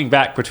keeps cutting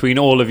back between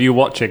all of you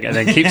watching and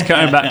then keeps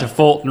cutting back to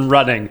Fulton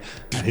running.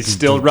 And he's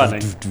still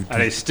running.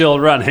 And he's still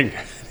running.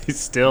 He's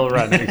still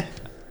running.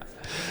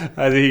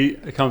 As he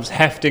comes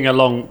hefting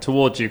along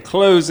towards you,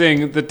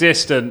 closing the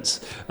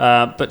distance.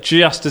 But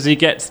just as he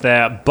gets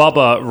there,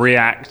 Bubba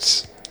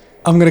reacts.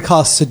 I'm going to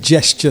cast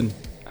Suggestion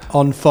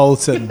on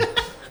Fulton.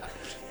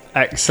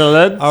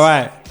 Excellent. All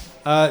right.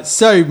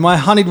 So, my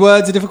honeyed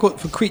words are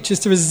difficult for creatures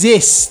to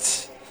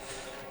resist.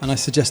 And I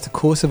suggest a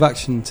course of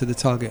action to the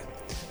target.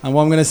 And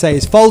what I'm going to say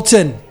is,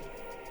 Fulton,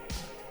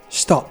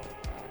 stop.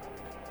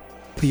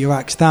 Put your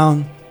axe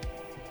down.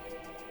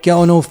 Get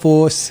on all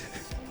fours.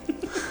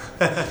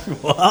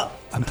 What?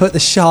 And put the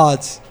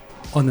shards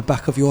on the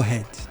back of your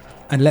head.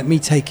 And let me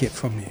take it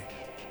from you.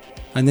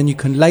 And then you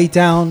can lay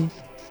down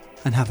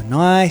and have a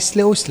nice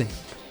little sleep.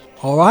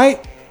 All right?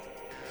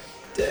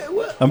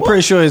 I'm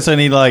pretty sure it's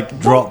only like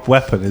drop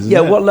weapon, isn't it?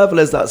 Yeah, what level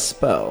is that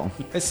spell?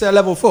 It's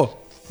level 4.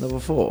 Level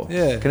 4?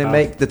 Yeah. Can it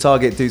make the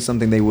target do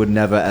something they would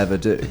never ever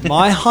do?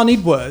 My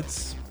honeyed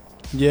words,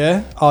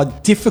 are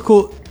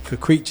difficult for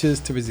creatures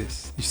to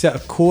resist. You set a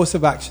course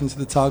of action to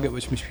the target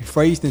which must be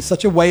phrased in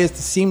such a way as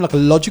to seem like a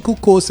logical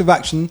course of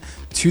action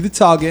to the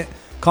target,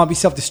 can't be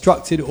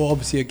self-destructed or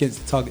obviously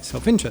against the target's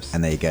self-interest.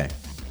 And there you go.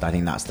 I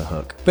think that's the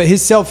hook. But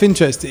his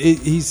self-interest,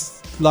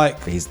 he's like...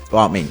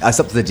 Well, I mean,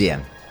 that's up to the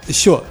DM.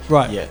 Sure,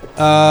 right. Yeah.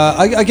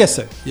 I guess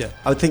so, yeah.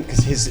 I would think 'cause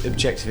his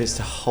objective is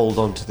to hold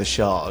on to the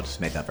shard.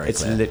 Made that very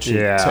It's clear. literally,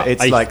 Yeah. so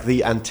it's I- like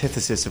the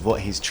antithesis of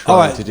what he's All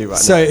trying right, to do right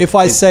so now. if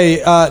I say,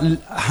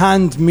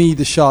 hand me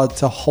the shard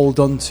to hold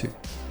on to.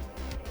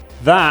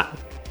 That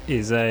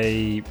is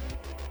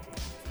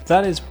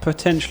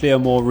potentially a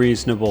more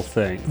reasonable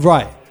thing.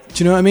 Right.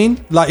 Do you know what I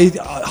mean?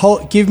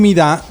 Like, give me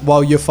that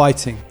while you're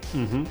fighting.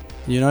 Mm-hmm.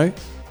 You know?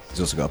 He's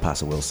also got to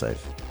pass a will save.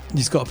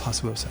 He's got to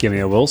pass a will save. Give me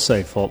a will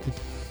save, Fulton.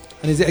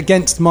 And is it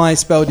against my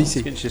spell DC?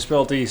 Against your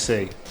spell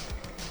DC.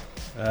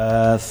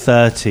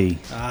 30.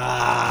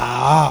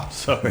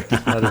 Sorry.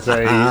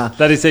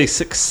 That is a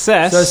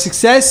success. So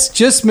success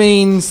just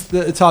means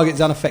that the target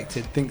is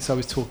unaffected, thinks I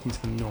was talking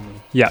to them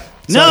normally. Yeah.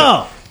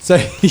 No! So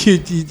you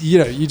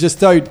just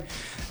don't...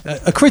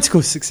 a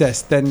critical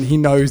success, then he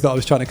knows that I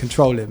was trying to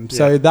control him.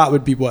 So Yeah. that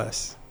would be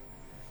worse.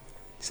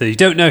 So you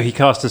don't know he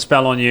cast a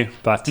spell on you,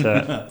 but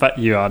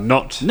you are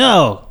not.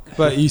 No!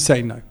 But you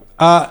say no.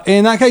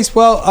 In that case,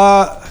 well,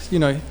 I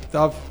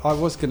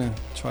was going to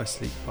try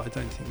sleep, but I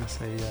don't think that's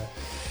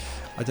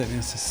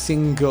a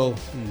single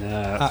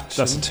No,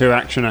 action. that's a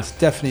 2-actioner.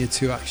 Definitely a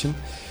 2-action.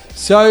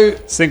 So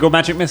Single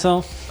magic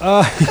missile.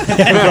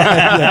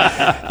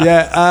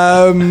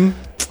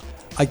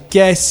 I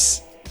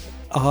guess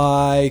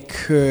I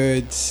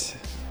could.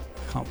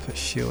 I can't put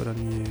shield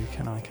on you,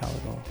 can I,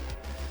 Calidor?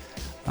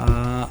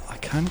 I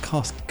can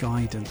cast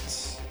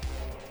guidance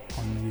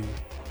on you.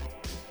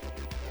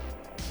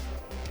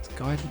 Is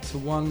guidance a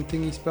one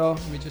thingy spell?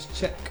 Let me just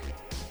check.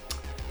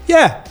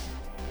 Yeah,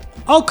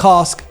 I'll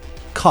cast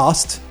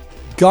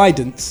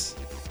guidance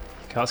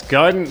Cast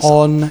guidance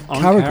on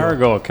on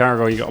Caragor.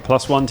 Caragor, you got a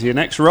 +1 to your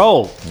next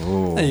roll.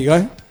 There you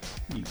go.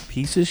 You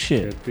piece of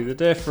shit. Could be the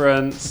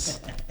difference.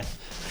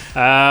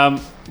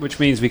 Which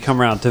means we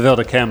come round to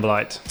Velda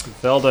Campbellite.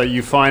 Velda,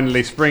 you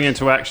finally spring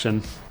into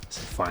action.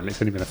 So finally,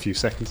 it's only been a few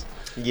seconds.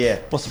 Yeah.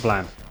 What's the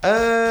plan?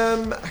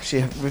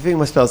 Actually, reviewing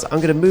my spells, I'm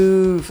going to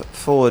move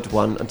forward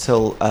one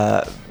until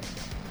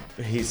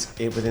he's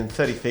within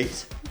 30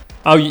 feet.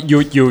 Oh,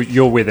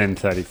 you're within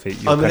 30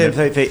 feet. You're I'm within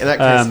 30 feet. In that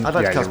case, I'd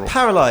like to cast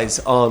Paralyze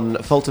on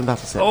Fulton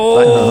Battleset.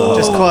 Oh! Like,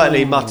 just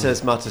quietly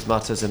mutters,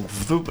 and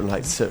vroom, and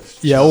like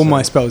Yeah, all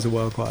my spells are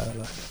well quiet.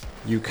 Like.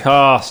 You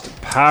cast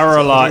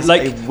Paralyze. So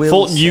it is Like, a will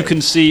Fulton, you save.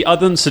 can see,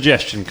 other than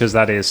suggestion, because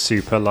that is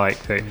super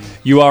likely,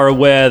 you are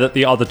aware that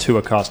the other two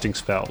are casting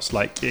spells.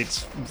 Like,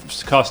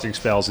 casting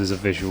spells is a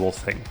visual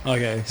thing.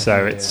 Okay.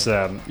 So it's,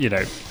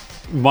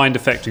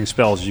 mind-affecting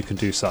spells you can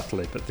do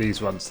subtly, but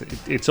these ones,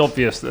 it's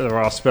obvious that there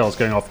are spells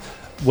going off.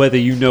 Whether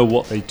you know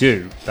what they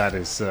do, that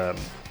is,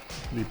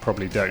 you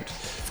probably don't.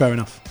 Fair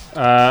enough.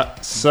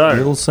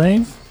 So, Will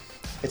save?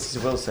 It's a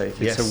will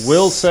save. it's a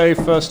will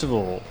save first of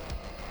all.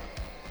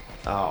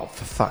 Oh,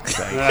 for fuck's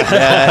sake!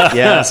 yeah,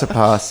 that's a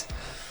pass.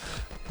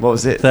 What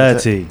was it?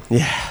 30.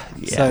 Yeah.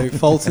 So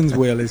Fulton's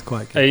will is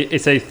quite good.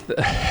 It's a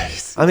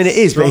I mean, it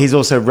is, but he's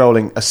also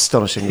rolling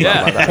astonishingly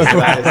well like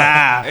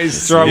that. it's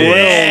strong will.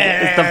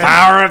 It's the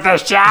power of the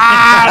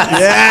shard.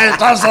 Yes,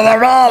 that's the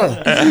roll.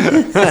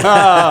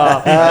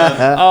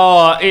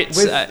 It's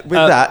With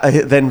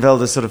that, then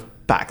Velda sort of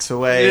backs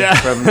away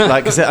from,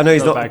 like, because I know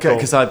he's Not not, bad call.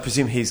 because I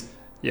presume he's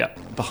yeah.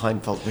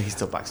 behind Fulton, but he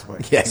still backs away.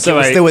 Yeah, So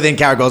we're still within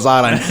Caragor's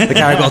island. The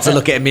Caragor to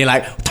look at me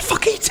like,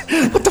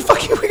 what the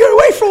fuck are we going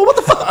away from? What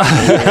the fuck?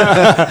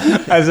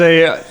 As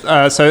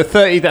a so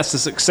 30, that's a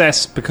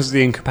success because of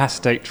the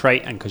incapacitate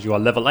trait, and because you are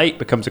level 8,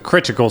 becomes a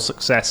critical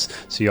success.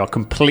 So you are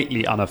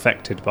completely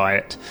unaffected by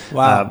it.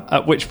 Wow.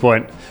 At which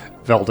point,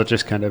 Velda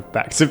just kind of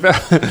backs it.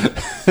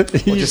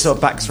 Or just sort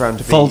of backs around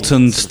to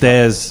Fulton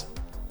stares,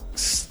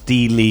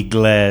 steely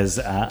glares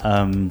at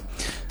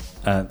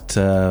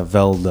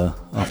Velda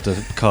after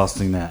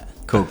casting that.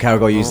 Cool,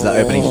 Caragor uses that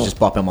opening to just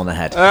bop him on the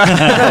head.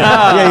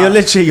 Yeah,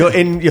 you're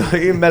in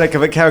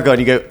Melika at Caragor, and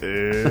you go,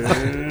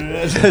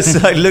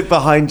 just like look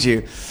behind you.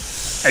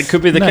 It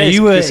could be the No, case.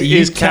 you because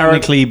you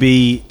technically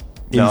be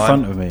in No,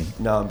 front of me.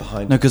 No, I'm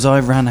behind. No, because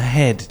I ran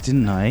ahead,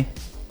 didn't I?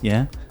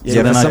 Yeah. Yeah,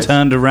 So then but I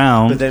turned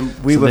around. But then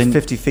we so were then-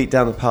 50 feet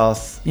down the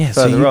path Yeah,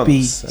 so further you'd on.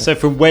 be- So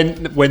from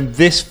when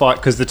this fight,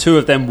 because the two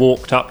of them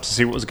walked up to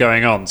see what was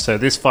going on, so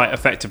this fight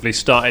effectively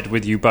started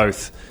with you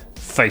both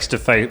face to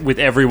face, with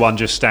everyone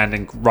just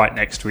standing right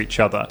next to each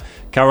other.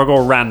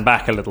 Caragor ran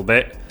back a little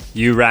bit,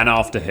 you ran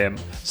after him,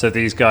 so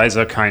these guys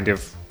are kind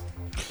of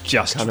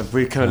just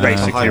we're kind of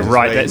basically behind us,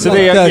 right there. So Well,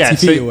 they are, 30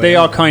 feet away. they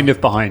are kind of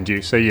behind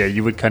you. So yeah,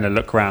 you would kind of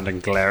look around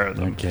and glare at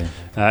them Okay.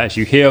 as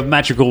you hear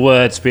magical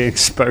words being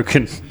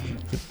spoken.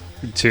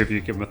 The two of you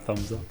give them a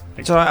thumbs up.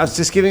 It's all right, I was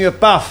just giving you a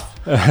buff.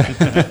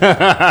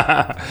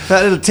 That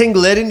little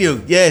tingle there, didn't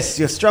you? Yes,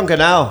 you're stronger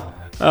now.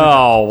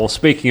 Oh well,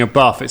 speaking of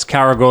buff, it's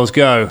Caragor's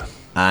go.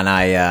 And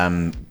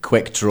I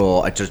quick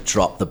draw. I just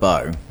drop the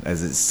bow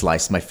as it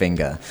sliced my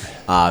finger.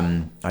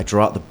 I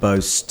draw out the bow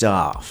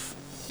staff.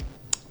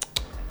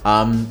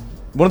 One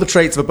of the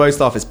traits of a bow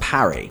staff is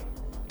parry.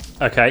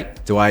 Okay,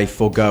 Do I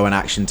forego an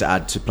action to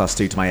add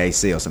 +2 to my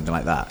AC or something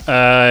like that?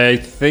 I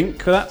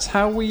think that's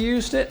how we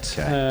used it.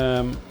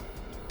 Okay.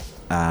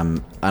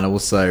 And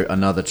also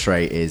another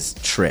trait is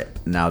trip.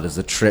 Now, does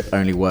the trip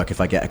only work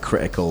if I get a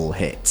critical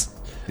hit?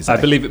 I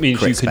believe it means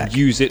crit you can spec?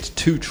 use it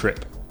to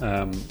trip,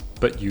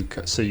 but you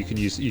can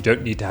use. You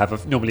don't need to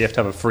have normally you have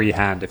to have a free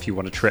hand if you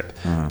want to trip.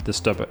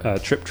 The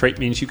trip trait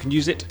means you can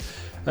use it.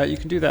 You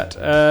can do that.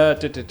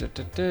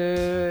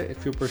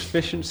 If your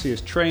proficiency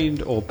is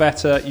trained or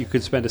better, you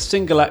could spend a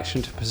single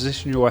action to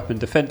position your weapon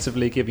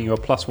defensively, giving you a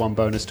 +1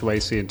 bonus to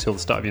AC until the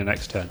start of your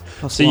next turn.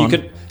 So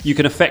you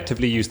can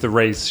effectively use the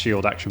raise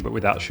shield action, but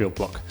without shield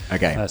block.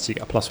 Okay. So you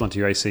get a +1 to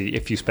your AC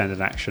if you spend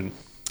an action.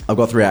 I've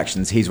got 3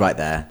 actions. He's right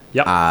there.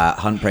 Yep.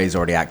 Hunt Prey is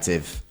already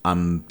active.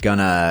 I'm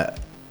gonna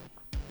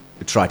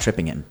try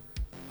tripping him.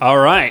 All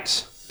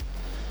right.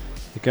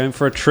 You're going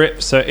for a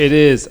trip, so it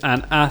is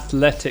an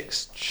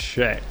athletics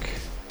check.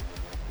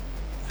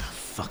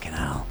 Fucking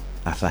hell.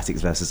 Athletics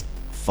versus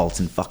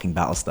Fulton fucking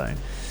Battlestone.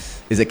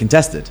 Is it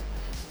contested?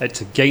 It's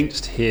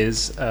against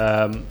his.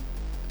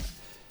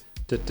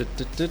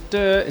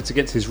 It's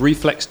against his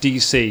reflex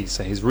DC,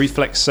 so his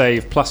reflex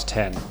save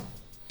 +10.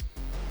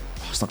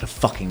 It's not gonna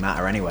fucking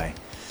matter anyway.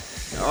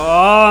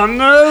 Oh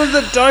no,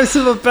 the dice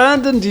have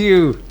abandoned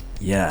you.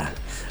 Yeah.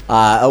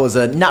 That was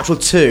a natural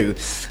 2.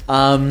 So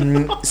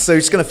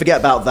just going to forget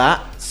about that.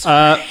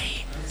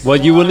 Well,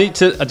 you will need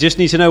to. I just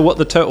need to know what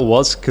the total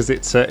was because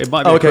it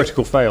might be a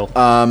critical fail.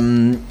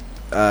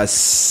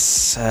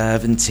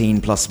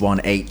 17 plus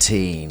 1,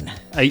 18.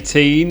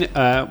 18.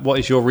 What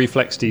is your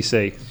reflex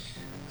DC?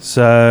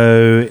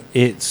 So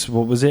it's,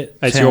 what was it?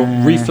 It's your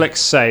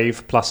reflex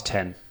save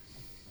 +10.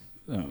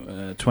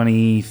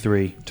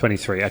 23.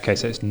 23. Okay,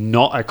 so it's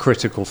not a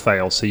critical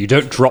fail, so you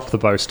don't drop the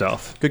bow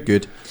staff.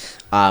 Good.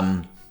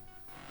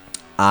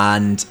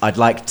 And I'd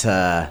like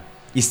to...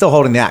 You're still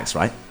holding the axe,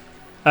 right?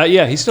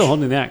 Yeah, he's still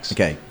holding the axe.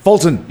 Okay.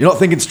 Fulton, you're not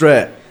thinking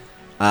straight.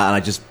 And I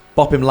just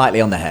bop him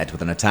lightly on the head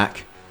with an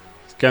attack.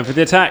 Going for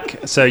the attack.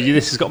 So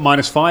this has got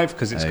 -5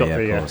 because it's got yeah,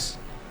 the... of course.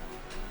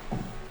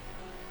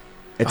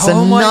 It's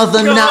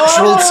another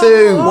natural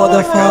 2. What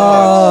the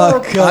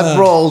fuck? I've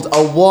rolled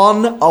a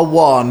 1, a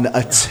 1,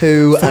 a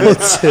 2, and a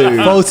 2.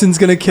 Bolton's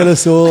going to kill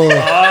us all.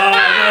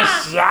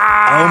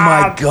 Oh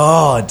my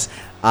god.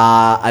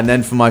 And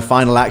then for my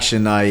final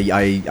action,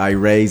 I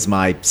raise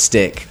my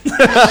stick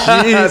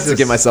to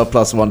give myself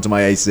 +1 to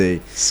my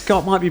AC.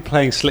 Scott might be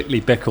playing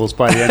Slickly Bickles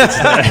by the end of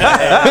today.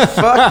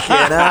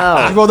 Fucking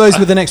hell. You roll those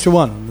with an extra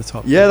 1 on the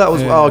top. Yeah, that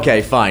was... Oh,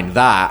 okay, fine.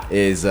 That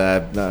is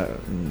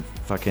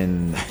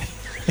fucking...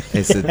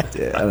 It's I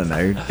don't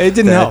know. It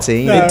didn't help.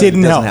 13. No, it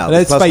didn't help.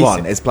 It's Let's face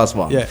 +1. it. It's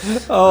 +1. Yeah.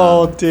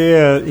 Oh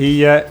dear.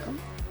 He...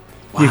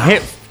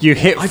 You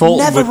hit I've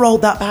Fulton never with-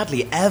 rolled that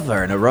badly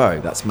ever in a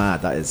row. That's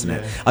mad, that isn't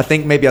it? I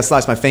think maybe I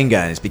sliced my finger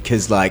and it's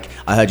because, like,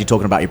 I heard you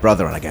talking about your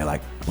brother and I go,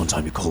 like, one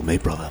time you called me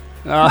brother.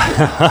 You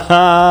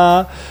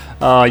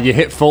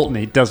hit Fulton.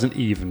 He doesn't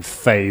even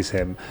phase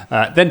him.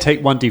 Then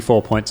take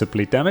 1d4 points of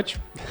bleed damage.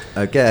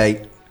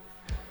 Okay.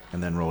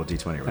 And then roll a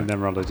d20, right? And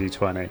then roll a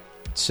d20.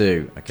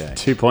 2. Okay.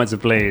 2 points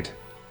of bleed.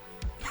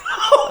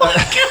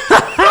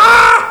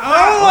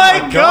 Oh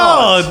my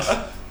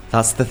god!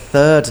 That's the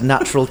 3rd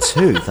natural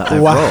 2 that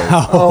I've Wow.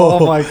 rolled.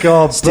 Oh my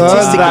god.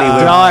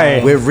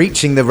 Statistically, we're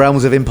reaching the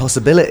realms of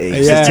impossibility.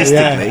 Yeah,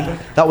 Statistically. yeah.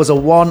 That was a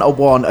 1, a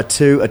 1, a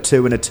 2, a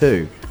 2, and a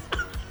 2.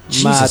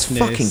 Jesus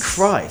Madness. fucking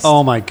Christ.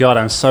 Oh my god,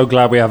 I'm so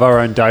glad we have our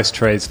own dice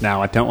trays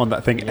now. I don't want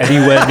that thing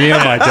anywhere near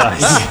my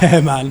dice. Yeah,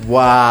 man.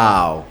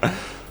 Wow.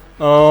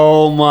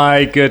 Oh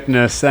my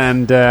goodness.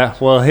 And,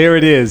 well, here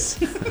it is.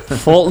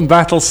 Fulton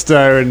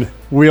Battlestone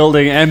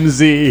wielding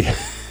MZ.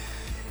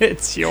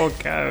 It's your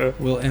go.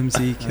 Will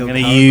MZ kill I'm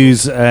going to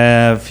use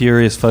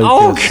Furious Focus.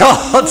 Oh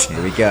god!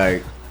 Here we go.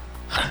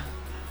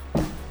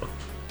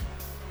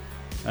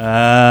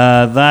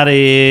 That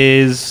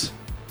is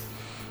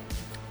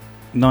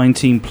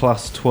 19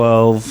 plus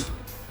 12.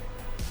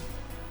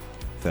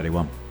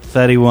 31.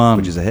 31.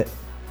 Which is a hit.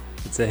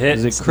 It's a hit.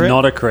 Is it It's crit?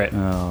 not a crit.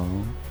 Oh.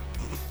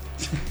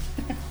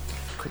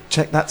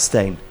 Check that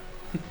stain.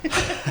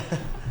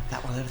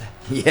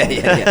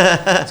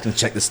 Yeah. I was going to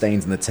check the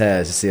stains and the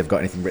tears to see if I've got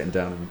anything written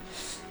down.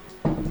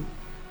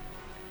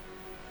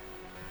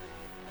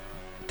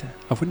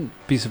 I wouldn't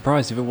be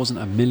surprised if it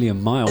wasn't a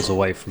million miles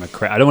away from a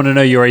crit. I don't want to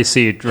know your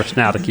AC just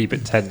now to keep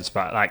it tense,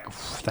 but like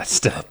that's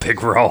still a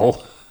big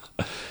roll.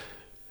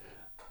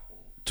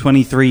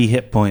 23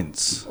 hit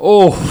points.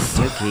 Oh,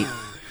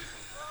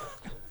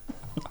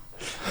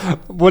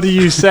 what do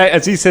you say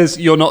as he says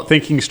you're not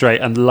thinking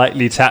straight and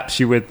lightly taps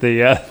you with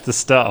the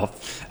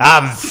staff?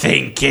 I'm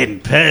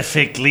thinking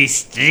perfectly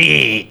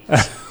straight.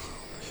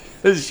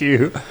 As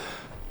you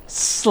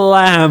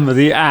slam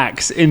the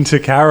axe into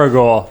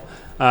Karagor.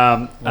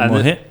 One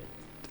more hit.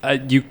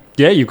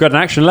 You've got an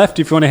action left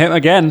if you want to hit him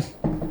again.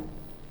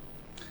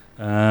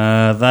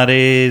 That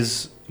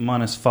is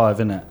 -5,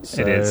 isn't it?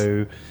 So It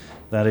is.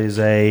 That is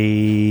a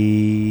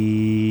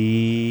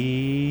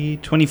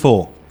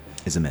 24.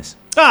 Is a miss.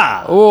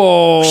 Ah!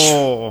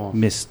 Oh,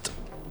 Missed.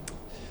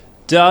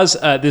 Does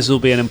this will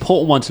be an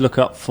important one to look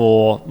up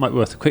for? Might be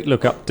worth a quick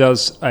look up.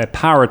 Does a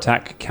power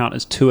attack count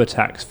as 2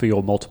 attacks for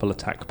your multiple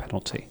attack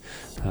penalty?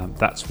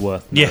 That's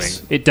worth knowing.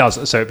 Yes. It does.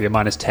 So it'd be a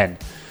 -10.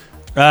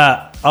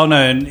 Oh no,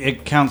 and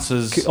it counts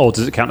as Or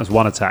does it count as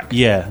 1 attack?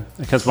 yeah.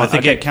 Because I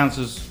think okay. it counts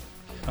as.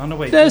 Oh no,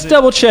 wait. Let's does it?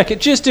 double check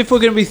it. Just if we're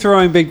going to be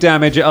throwing big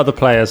damage at other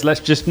players, let's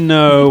just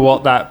know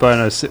what that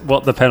bonus,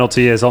 what the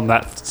penalty is on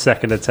that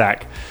second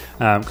attack,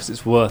 because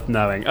it's worth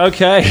knowing.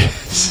 Okay,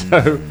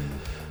 so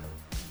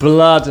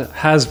blood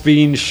has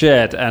been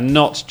shed, and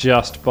not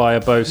just by a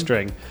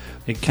bowstring.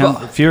 It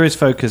counts. Furious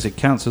Focus. It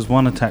counts as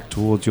 1 attack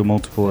towards your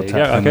multiple There you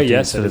attack. go. Okay, penalty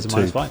yes, it instead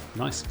is of a 2. -5.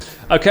 Nice.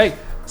 Okay,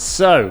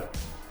 so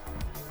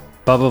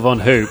Bubba Von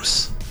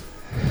Hoops.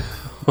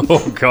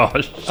 Oh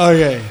gosh,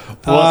 Okay.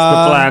 what's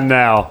the plan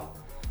now?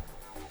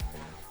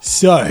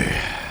 So,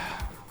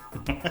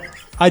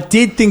 I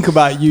did think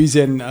about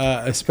using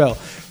a spell,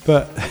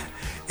 but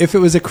if it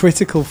was a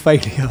critical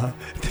failure,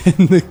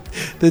 then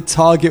the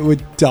target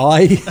would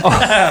die.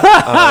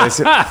 Oh, is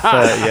it?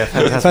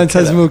 Yeah,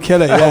 Phantasmal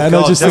Killer. Yeah, and I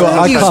God, just don't thought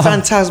I Use can't.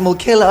 Phantasmal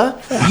Killer.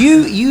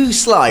 You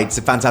slide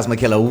to Phantasmal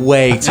Killer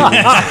way too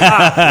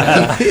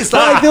easy. It's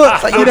like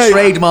your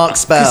trademark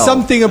spell. 'Cause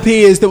something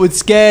appears that would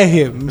scare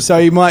him, so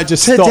he might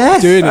just stop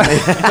death. doing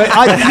it.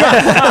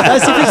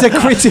 That's if it's a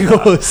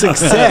critical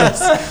success.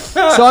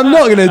 So I'm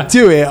not going to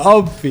do it,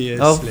 obviously.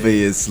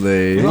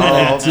 Obviously. I'm not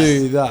going to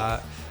do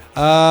that. I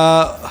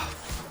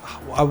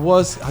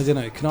don't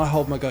know. Can I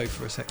hold my go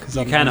for a sec? Because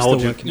You can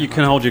hold your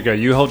go.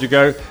 You hold your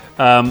go.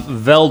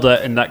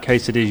 Velda, in that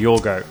case, it is your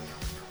go.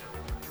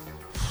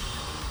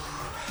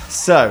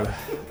 So,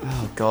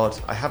 oh god,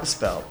 I have a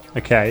spell.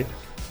 Okay.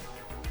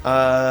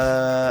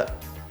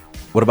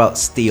 What about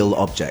Steel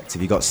Object?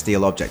 If you got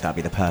Steel Object, that'd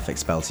be the perfect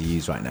spell to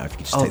use right now. If you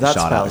could just take the that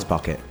shard out of spell.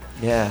 his pocket.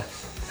 Yeah.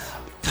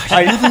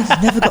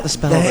 Never got the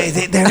spell.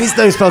 There is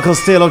no spell called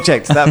Steel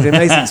Object. That would be an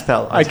amazing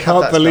spell. I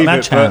can't believe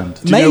Match it. But hand.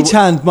 do you know- Mage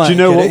hand might Do you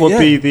know get what it, would yeah.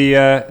 be the?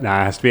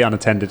 Nah, it has to be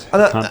unattended.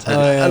 Can't tell.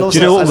 And Do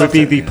you know what also, would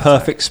be the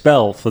perfect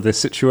spell for this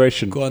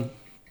situation? Go on.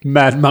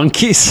 Mad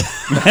monkeys.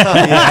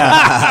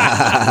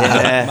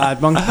 Yeah.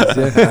 Mad monkeys,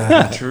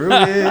 yeah.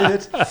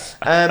 Druid.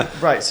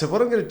 Right, so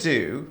what I'm going to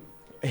do,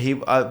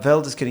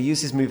 Velda's going to use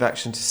his move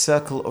action to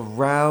circle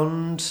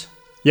around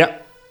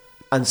Yep.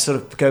 and sort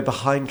of go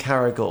behind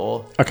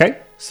Caragor, Okay.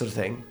 sort of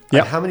thing.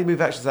 Yep. And how many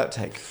move actions does that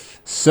take?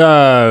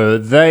 So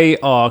they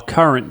are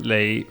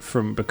currently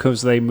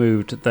because they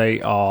moved.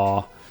 They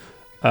are.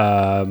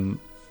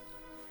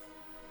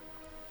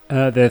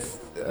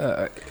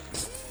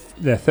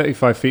 They're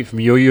 35 feet from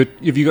you.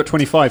 Have you got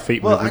 25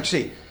 feet? Well, movement?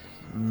 actually,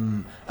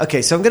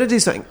 okay. So I'm going to do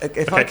something.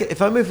 Okay.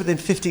 If I move within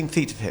 15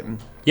 feet of him,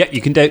 Yeah,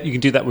 you can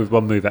do that with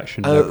one move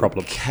action. No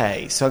problem.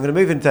 Okay, so I'm going to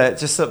move in there,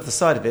 just up the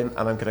side of him,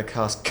 and I'm going to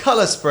cast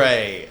Colour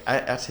Spray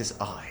at his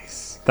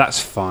eyes. That's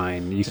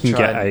fine. You To can try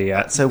get and-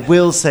 a. So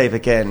will save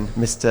again,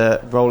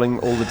 Mr. Rolling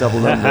all the double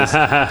numbers.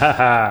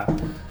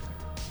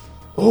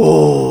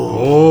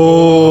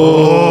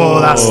 Oh,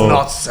 that's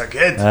not so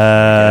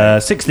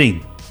good.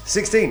 16.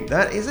 16.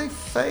 That is a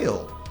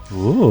fail.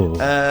 Ooh.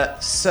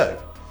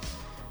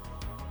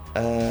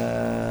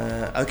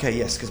 Okay,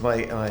 yes, because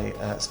my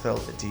spell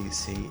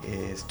DC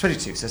is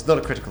 22, so it's not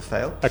a critical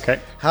fail. Okay.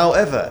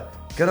 However,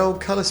 good old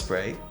Colour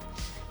Spray,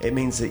 it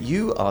means that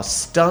you are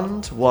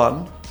stunned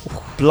 1,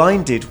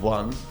 blinded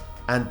 1,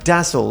 and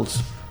dazzled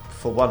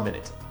for 1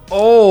 minute.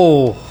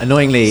 Oh.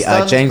 Annoyingly,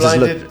 Stunned, James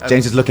blinded,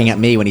 was looking at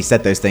me when he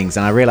said those things,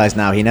 and I realise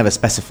now he never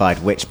specified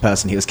which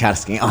person he was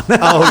casting it on.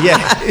 Oh, yeah.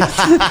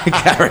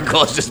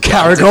 Caragor's just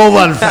Caragor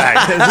one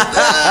fact.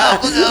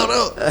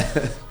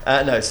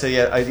 No, so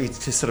yeah, I need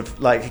to sort of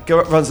like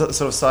runs up the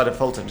sort of side of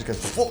Fulton, just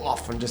goes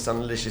off and just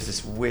unleashes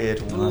this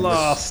weird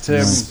Blast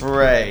him.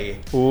 spray.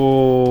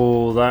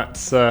 Oh,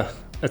 that's a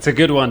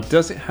good one.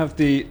 Does it have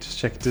the? Just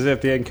check. Does it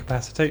have the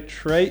incapacitate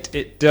trait?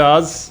 It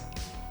does.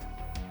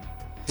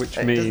 Which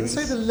It means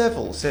doesn't say the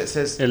level, so it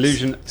says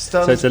illusion.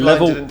 stunned, So it's a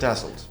blinded, level and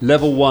dazzled.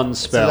 level 1 It's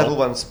spell. a level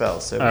 1 spell.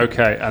 So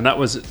Okay, and that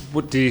was.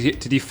 What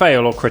did he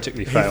fail or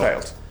critically fail?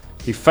 failed.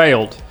 He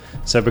failed.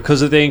 So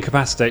because of the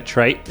incapacitate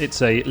trait,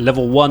 it's a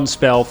level 1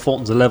 spell.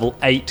 Fulton's a level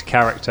 8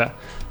 character.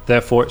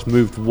 Therefore, it's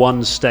moved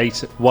one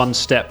step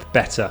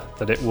better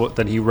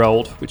than he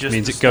rolled, which Just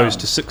means the it goes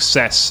stun. to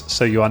success.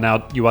 So you are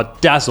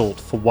dazzled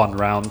for 1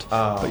 round,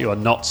 but you are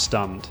not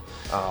stunned.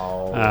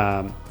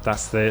 Oh.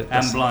 That's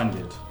And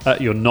blinded.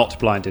 you're not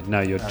blinded.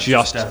 No, you're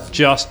just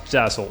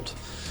dazzled.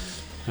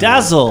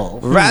 Dazzle.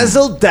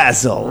 Razzle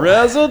dazzle.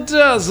 Razzle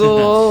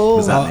dazzle. What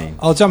does that mean?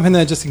 I'll jump in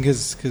there just in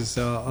case.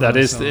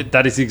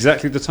 That is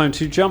exactly the time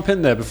to jump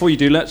in there. Before you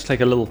do, let's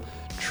take a little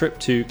trip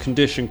to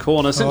Condition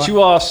Corner. Since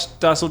you asked,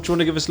 Dazzle, do you want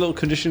to give us a little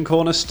Condition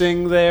Corner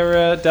sting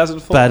there,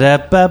 Dazzle?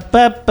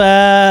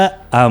 Ba-da-ba-ba-ba.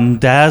 I'm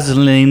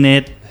dazzling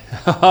it.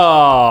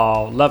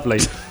 Oh, lovely.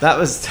 That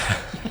was.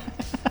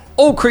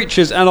 All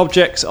creatures and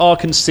objects are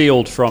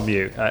concealed from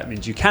you. It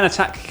means you can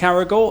attack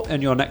Caragor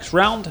in your next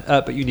round,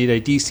 but you need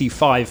a DC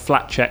 5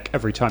 flat check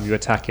every time you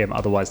attack him.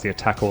 Otherwise, the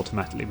attack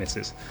automatically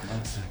misses.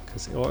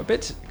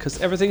 Because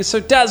everything is so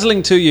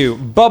dazzling to you.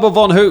 Bubba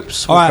Von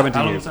Hoops, we're All right.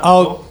 coming to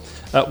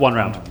you. 1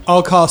 round.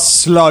 I'll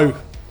cast slow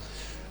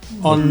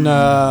on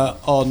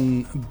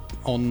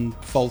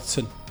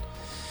Fulton.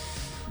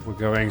 We're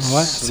going All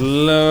right.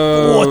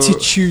 slow.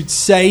 Fortitude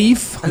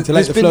save.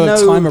 Delay the flow of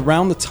time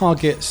around the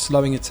target,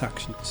 slowing its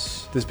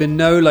actions. There's been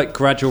no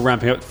gradual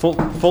ramping up.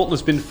 Fulton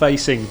has been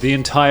facing the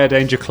entire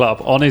Danger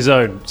Club on his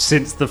own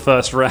since the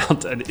first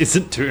round and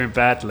isn't doing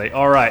badly.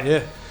 All right.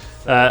 Yeah.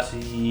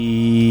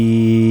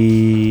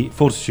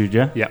 Fortitude,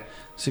 yeah? Yeah.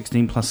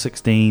 16 plus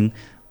 16,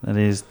 that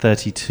is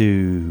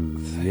 32.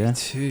 Yeah?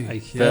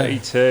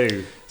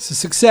 32. It's a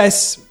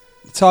success.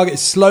 The target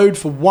is slowed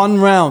for 1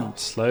 round.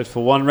 Slowed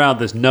for 1 round.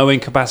 There's no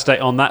incapacitate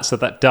on that, so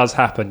that does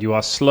happen. You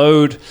are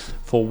slowed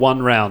for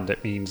 1 round.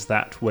 It means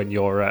that when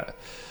you're at...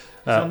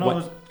 so not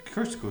a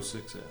critical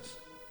success?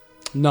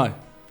 No.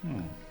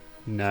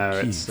 No,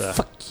 it's...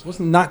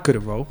 Wasn't that good a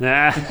roll? It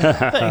Nah.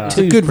 was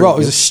a good roll. It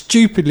was a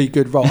stupidly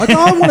good roll. I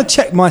don't want to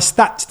check my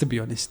stats, to be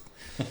honest.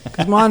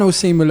 Because mine all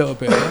seem a little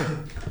bit...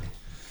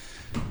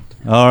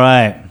 All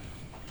right.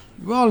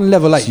 Well, on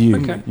level 8. It's you.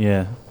 Okay.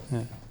 Yeah.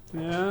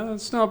 Yeah,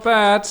 it's not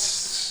bad.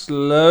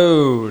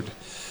 Slowed.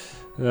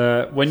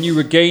 When you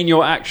regain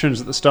your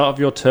actions at the start of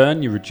your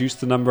turn, you reduce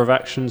the number of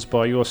actions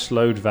by your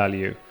slowed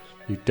value.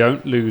 You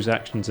don't lose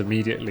actions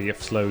immediately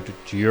if slowed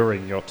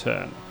during your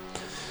turn.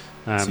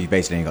 So you've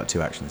basically only got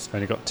 2 actions.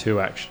 Only got 2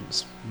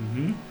 actions.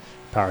 Mm-hmm.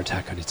 Power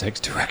attack only takes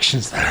 2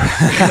 actions.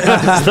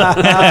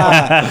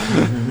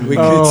 We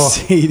could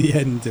see the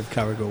end of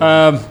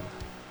Caragor.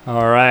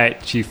 All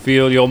right. You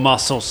feel your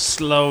muscles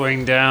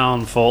slowing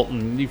down,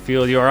 Fulton. You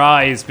feel your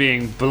eyes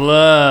being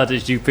blurred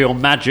as you feel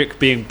magic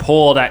being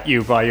poured at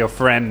you by your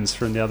friends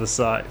from the other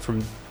side,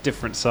 from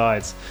different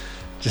sides.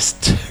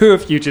 Just 2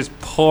 of you just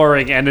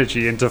pouring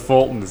energy into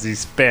Fulton as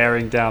he's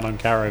bearing down on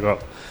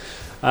Caragor.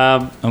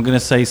 I'm going to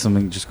say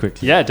something just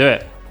quickly. Yeah, do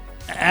it.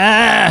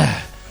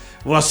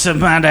 What's the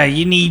matter?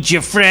 You need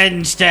your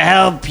friends to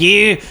help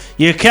you?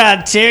 You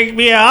can't take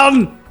me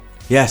on?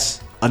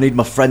 Yes, I need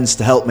my friends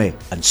to help me,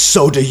 and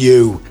so do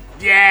you.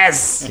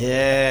 Yes!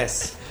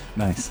 Yes.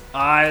 Nice.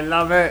 I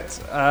love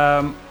it.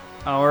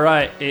 All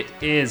right, it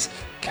is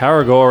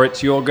Caragor.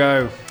 It's your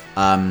go.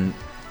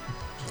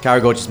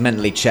 Caragor just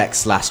mentally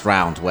checks last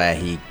round where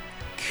he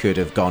could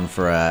have gone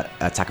for a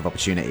attack of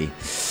opportunity.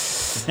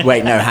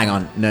 Wait, no, hang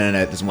on. No,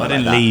 it doesn't work I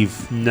didn't like that.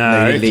 leave.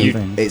 No, you if leave.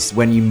 you- It's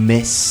when you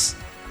miss.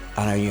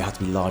 Oh no, you have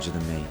to be larger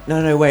than me.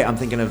 No, wait. I'm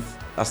thinking of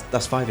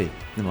that's 5e.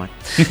 Never mind.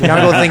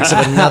 Caragor thinks of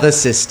another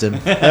system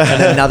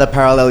and another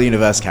parallel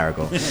universe.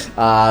 Caragor.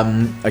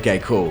 Okay,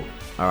 cool.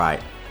 All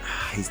right.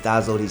 He's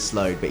dazzled. He's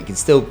slowed, but he can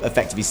still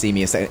effectively see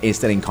me. He's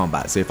still in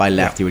combat. So if I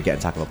left, he would get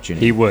attack of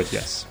opportunity. He would,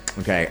 yes.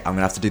 Okay, I'm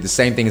gonna have to do the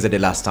same thing as I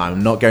did last time.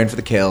 I'm not going for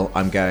the kill.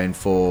 I'm going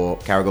for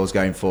Caragor's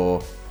going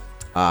for,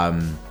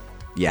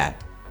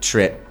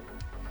 trip,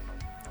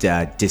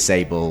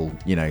 disable,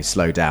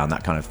 slow down,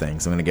 that kind of thing.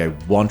 So I'm gonna go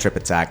 1 trip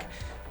attack,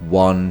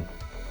 1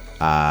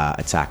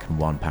 attack, and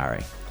 1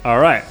 parry. All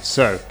right,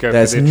 so go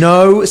There's for the...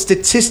 no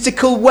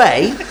statistical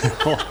way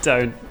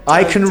don't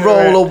I can do roll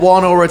it. a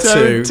 1 or a 2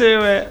 Don't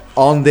do it.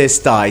 on this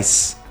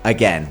dice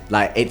again.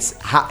 Like it's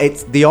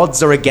the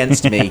odds are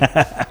against me.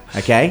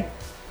 Okay.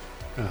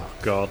 Oh,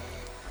 God.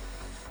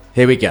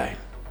 Here we go.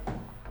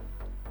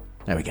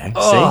 There we go.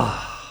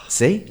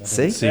 See?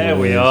 There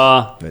we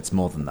are. It's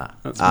more than that.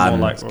 That's more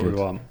like what we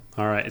want.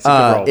 All right, it's a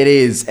good roll. It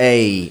is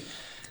a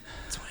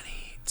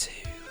 22.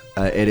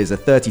 It is a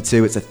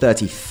 32. It's a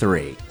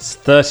 33. It's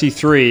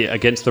 33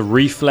 against the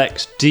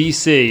reflex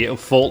DC of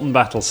Fulton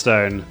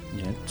Battlestone.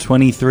 Yeah,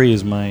 23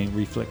 is my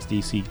reflex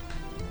DC.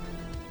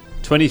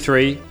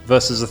 23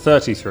 versus a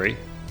 33.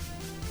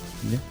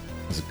 Yeah.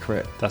 It's a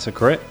crit. That's a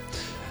crit.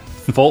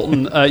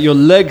 Fulton, your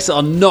legs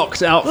are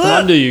knocked out from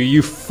under you.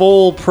 You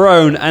fall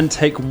prone and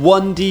take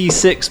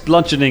 1d6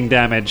 bludgeoning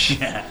damage.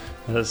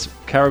 As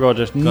Caragor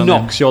just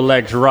knocks your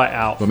legs right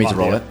out. Want me to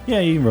roll it? Yeah,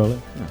 you can roll it.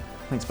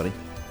 Thanks, buddy.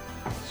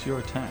 It's your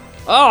attack.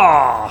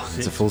 Ah!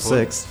 It's a full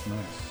 6.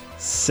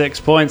 6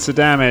 points of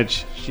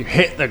damage. You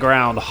hit the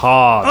ground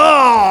hard.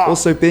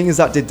 Also, being as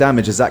that did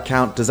damage, does that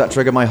count? Does that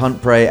trigger my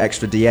hunt prey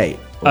extra d8?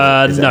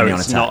 Or is it No, only on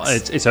it's not.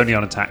 attacks? It's only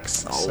on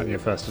attacks. It's only your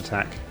first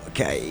attack.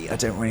 Okay, I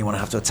don't really want to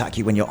have to attack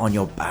you when you're on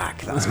your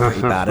back. That's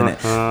pretty bad, isn't it?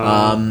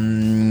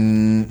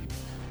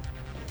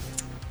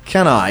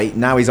 Can I,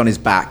 now he's on his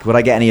back, would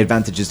I get any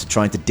advantages to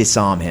trying to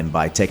disarm him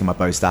by taking my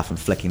bow staff and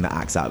flicking the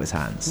axe out of his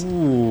hands?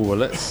 Ooh,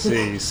 let's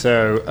see.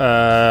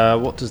 So,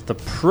 what does the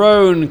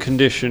prone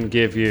condition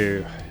give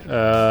you?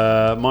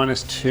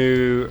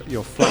 -2,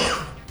 you're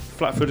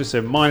flat-footed,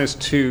 so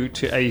 -2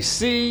 to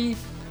AC,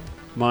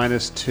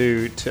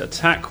 -2 to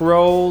attack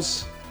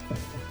rolls.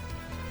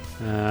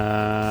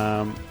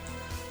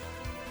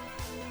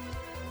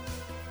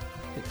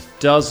 It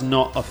does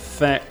not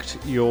affect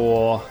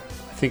your...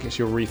 I think it's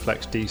your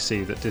reflex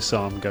DC that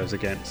disarm goes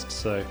against,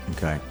 so...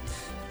 Okay.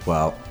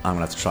 Well, I'm going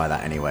to have to try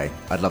that anyway.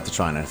 I'd love to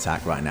try an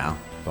attack right now,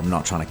 but I'm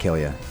not trying to kill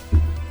you.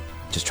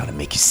 Just trying to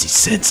make you see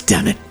sense,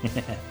 damn it.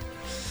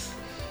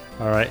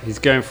 All right, he's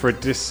going for a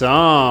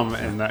disarm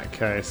in that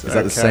case. Is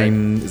that the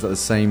same? Is that the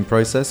same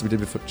process we did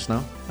before just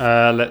now?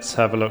 Let's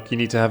have a look. You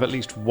need to have at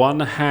least one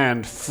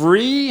hand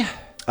free.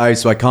 Oh,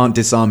 so I can't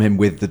disarm him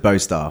with the bow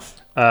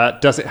staff.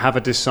 Does it have a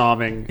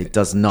disarming? It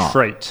does not.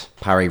 Trait.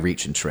 Parry,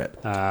 reach, and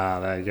trip.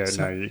 There you go.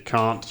 No, you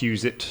can't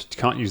use it. You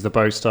can't use the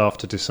bow staff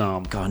to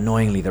disarm. God,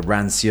 annoyingly, the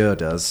Rancier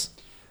does.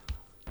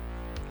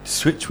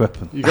 Switch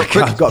weapon. You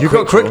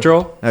got quick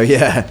draw. Oh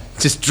yeah,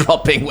 just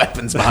dropping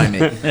weapons behind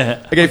me.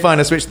 Okay, fine.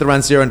 I switch to the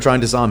Rancier and try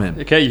and disarm him.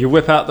 Okay, you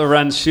whip out the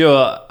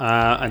Rancier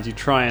and you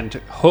try and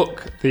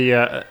hook the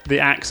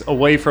axe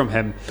away from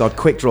him. God,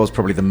 quick draw is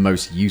probably the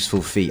most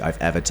useful feat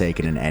I've ever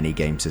taken in any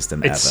game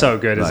system ever. It's so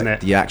good, isn't it?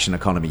 The action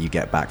economy you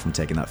get back from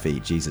taking that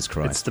feat, Jesus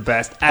Christ. It's the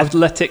best.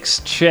 Athletics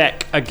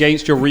check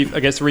against your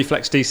against the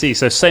reflex DC.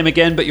 So same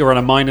again, but you're on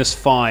a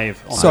 -5.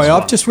 On Sorry, this I've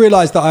one. just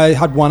realised that I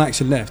had one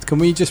action left. Can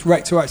we just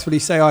retroactively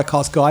say I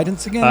cast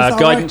guidance again? Is that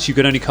Guidance, right? you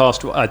can only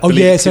cast.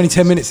 It's only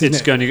 10 minutes, isn't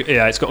It's it? going to.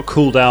 Yeah, it's got a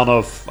cooldown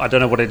of I don't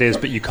know what it is,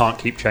 but you can't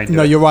keep changing.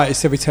 No, it. you're right.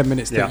 It's every 10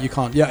 minutes that Yeah. you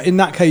can't. Yeah, in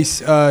that case,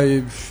 yeah.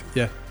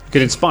 You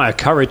can inspire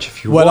courage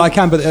if you Well, want. I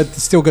can, but it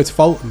still go to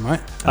Fulton,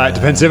 right? It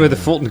depends on whether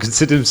Fulton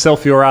considers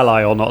himself your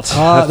ally or not.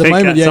 At the think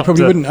moment, that's yeah, he up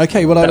probably to- wouldn't.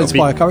 Okay, well, I'll that would be-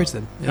 inspire courage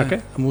then. Yeah.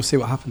 Okay. And we'll see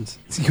what happens.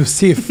 You'll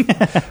see if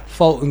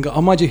Fulton...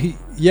 Oh, mind you,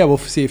 we'll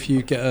see if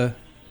you get a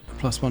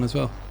 +1 as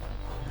well.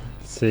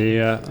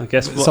 See, I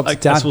guess It's up to I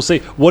guess Dan. we'll see.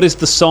 What is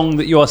the song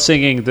that you are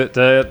singing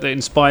that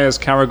inspires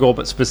Caragor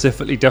but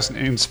specifically doesn't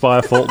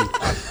inspire Fulton?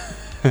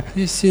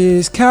 This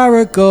is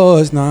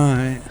Caragor's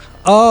night.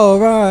 All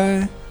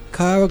right,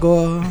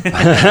 Caragor.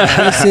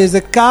 This is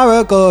the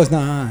Caragor's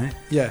night.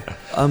 Yeah.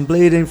 I'm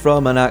bleeding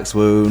from an axe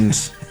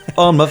wound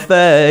on my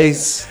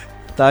face.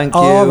 Thank you.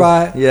 All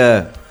right.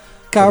 Yeah.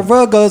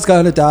 Caragor's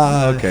gonna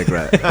die. Okay,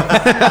 great.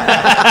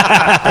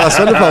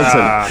 +1 to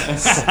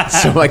Fulton.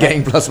 So am I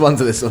getting +1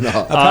 to this or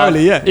not?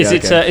 Apparently, yeah. Is Yeah,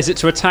 okay. it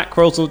to attack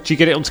rolls or do you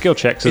get it on skill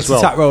checks It's as well?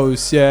 attack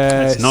rolls,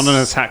 yeah. It's not an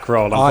attack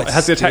roll. Ah, It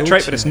has the attack skill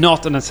trait, but it's check.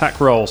 not an attack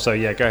roll. So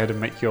yeah, go ahead and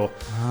make your.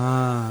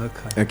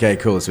 Okay. Okay,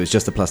 cool. So it's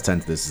just a +10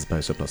 to this as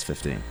opposed to a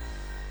 +15.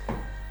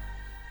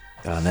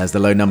 And there's the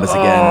low numbers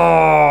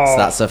again. So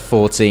that's a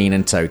 14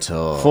 in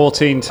total.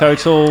 14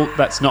 total.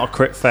 That's not a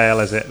crit fail,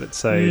 is it? Let's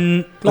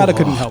say Glad I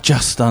couldn't help.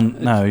 Just done.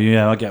 No,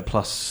 yeah, I get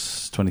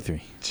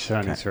 +23.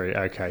 23.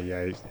 Okay,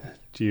 yeah.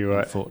 Do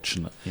you?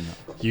 Fortunate, you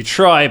know. You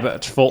try,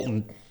 but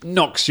Fulton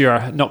knocks you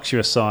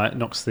aside,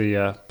 knocks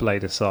the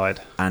blade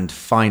aside. And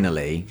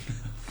finally,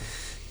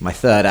 my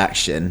third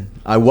action.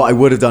 What I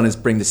would have done is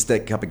bring the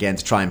stick up again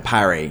to try and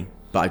parry,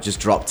 but I just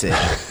dropped it.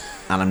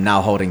 And I'm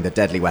now holding the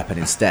deadly weapon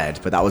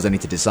instead, but that was only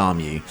to disarm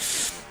you.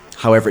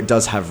 However, it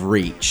does have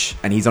reach,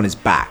 and he's on his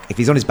back. If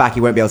he's on his back, he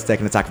won't be able to take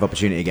an attack of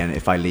opportunity again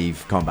if I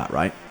leave combat,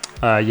 right?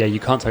 Yeah, you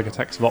can't take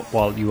attacks of op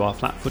while you are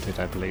flat-footed,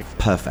 I believe.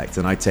 Perfect.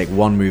 And I take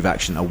one move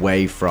action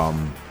away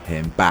from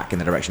him, back in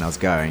the direction I was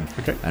going,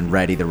 Okay. and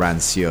ready the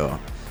Rancier.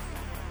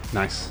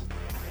 Nice.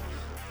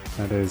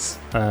 That is.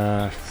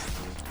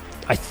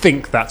 I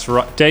think that's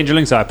right.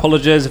 Dangerlings, I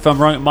apologise if I'm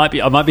wrong. I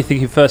might be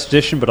thinking first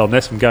edition, but on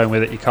this I'm going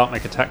with it. You can't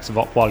make attacks of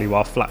op while you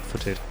are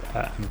flat-footed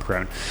and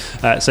prone.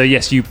 So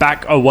yes, you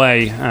back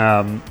away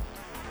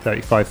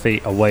 35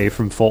 feet away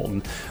from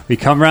Fulton. We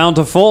come round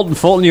to Fulton.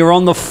 Fulton, you're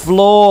on the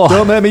floor.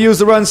 Don't make me use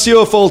the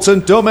Rancier,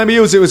 Fulton. Don't make me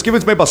use it. It was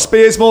given to me by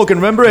Spears Morgan.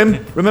 Remember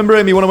him? Remember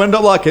him. You want to end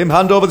up like him?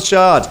 Hand over the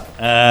shard.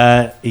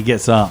 He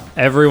gets up.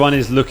 Everyone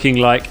is looking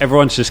like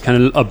everyone's just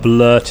kind of a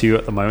blur to you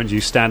at the moment. You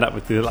stand up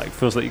with the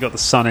feels like you got the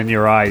sun in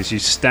your eyes. You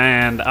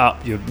stand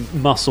up, your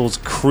muscles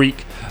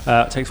creak.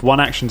 It takes one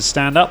action to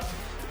stand up.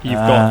 You've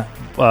got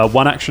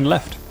one action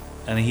left.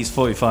 And he's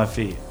 45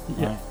 feet.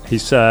 Yeah,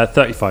 he's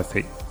 35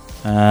 feet.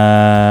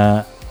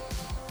 I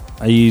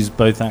use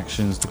both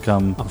actions to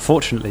come.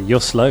 Unfortunately, you're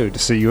slowed,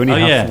 so you only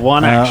have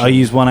one action. I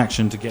use one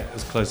action to get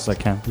as close as I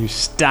can. You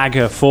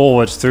stagger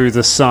forward through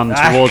the sun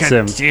towards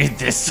him. do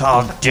this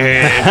all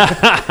day.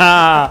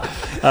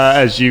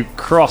 As you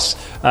cross,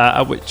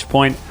 at which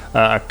point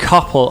a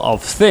couple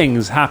of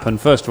things happen.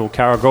 First of all,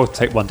 Caragor,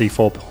 take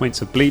 1d4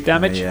 points of bleed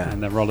damage,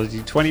 and then roll a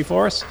d20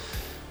 for us.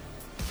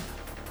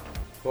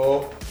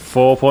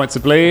 4 points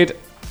of bleed.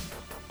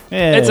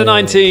 It's a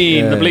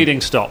 19. The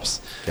bleeding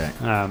stops. Okay.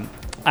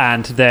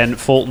 And then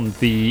Fulton,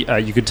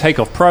 you can take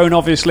off prone,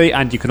 obviously,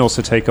 and you can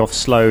also take off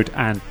slowed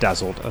and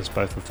dazzled, as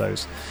both of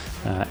those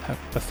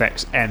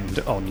effects end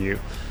on you.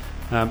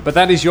 But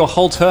that is your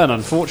whole turn.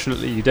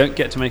 Unfortunately, you don't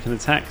get to make an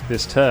attack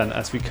this turn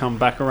as we come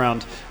back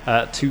around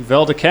to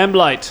Velda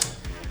Kemblight.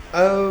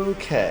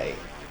 Okay.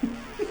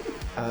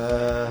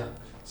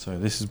 So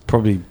this is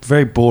probably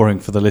very boring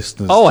for the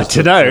listeners. Oh, I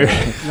don't know.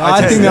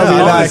 I think they'll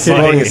be like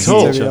boring it, at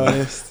all. to be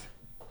honest.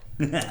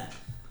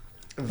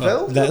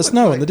 Velda? Let us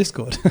know on the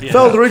Discord.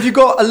 Felder, have you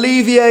got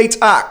alleviate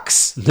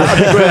axe?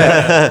 That'd be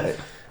great.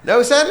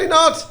 No, sadly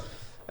not.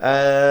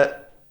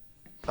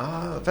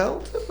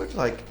 Velda would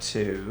like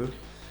to.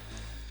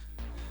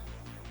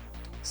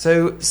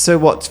 So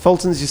what?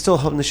 Fulton's, you're still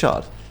holding the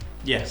shard?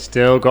 Yes.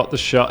 Still got the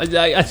shot.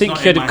 I think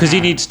not in my because he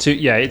hand. needs to.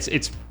 Yeah,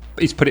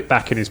 he's put it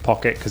back in his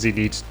pocket because he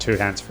needs two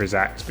hands for his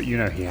axe. But you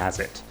know he has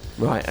it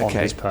Right. on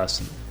Okay. his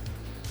person.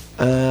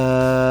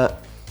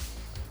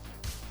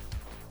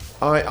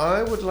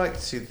 I would like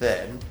to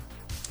then,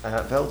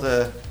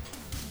 Velda.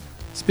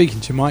 Speaking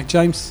to you, Mike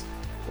James.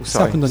 What's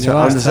Sorry, happened on sorry,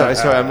 your I'm last sorry,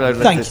 sorry, I'm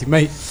Thank you,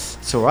 mate.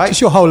 It's all right.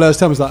 Just your whole last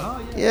time was like,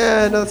 oh,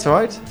 Yeah, no, that's all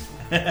right.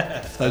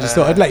 yeah. So I just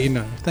thought I'd let you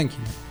know. Thank you.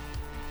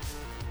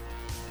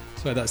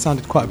 Sorry, that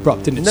sounded quite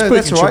abrupt, didn't it? No, Speaking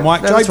that's to all you, right.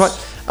 Mike No, James. that's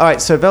right. All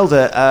right, so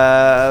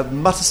Velda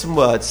mutters some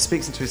words,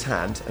 speaks into his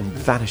hand, and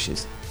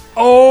vanishes.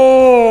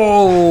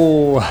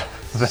 Oh,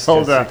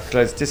 Velda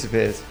Close,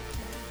 disappears.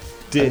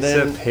 And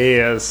then,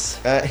 disappears.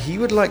 he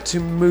would like to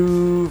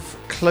move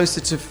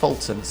closer to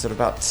Fulton, sort of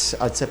I'd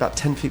say about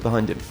 10 feet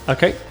behind him.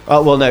 Okay,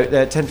 Oh, well, no,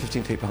 10,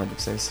 15 feet behind him,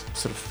 so he's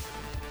sort of...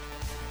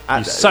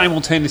 you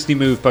simultaneously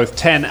move both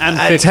 10 and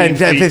 15 10,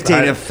 feet. 15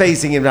 and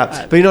facing him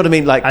out. But you know what I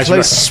mean? Like As you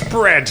close...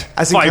 spread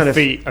As in 5 kind of-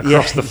 feet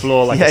across the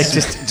floor. Like yeah, a it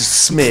just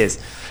smears.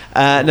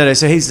 No,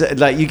 so he's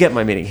like, you get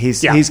my meaning.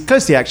 He's Yeah. he's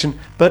close to the action,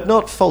 but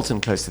not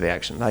Fulton close to the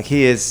action. Like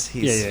he's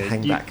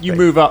hang back. You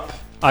move up.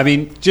 I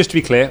mean, just to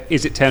be clear,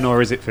 is it 10 or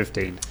is it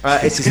 15?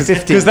 It is 15.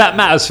 Because that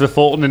matters for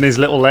Fulton and his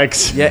little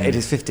legs. Yeah, it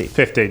is 15.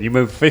 15. You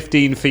move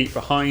 15 feet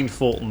behind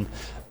Fulton,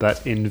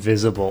 but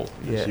invisible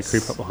as you Yes.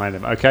 creep up behind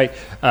him. Okay,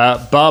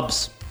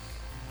 Bubs.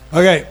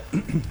 Okay,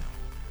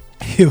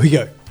 here we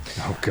go.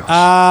 Oh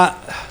gosh.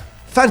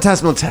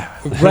 Phantasmal terror.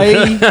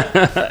 Ray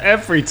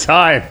Every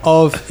time.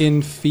 of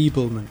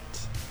Enfeeblement.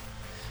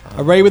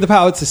 A ray with the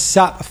power to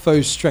sap a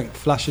foe's strength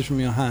flashes from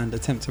your hand.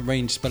 Attempt a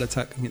ranged spell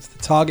attack against the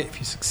target. If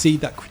you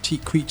succeed, that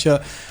creature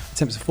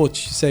attempts a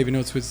fortitude save in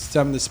order to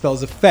withstand the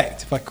spell's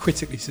effect. If I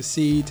critically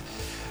succeed,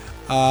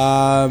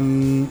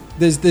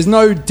 there's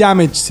no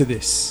damage to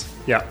this,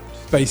 Yeah.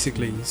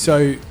 basically.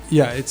 So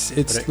yeah, it's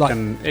But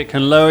it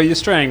can lower your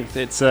strength.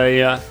 It's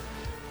a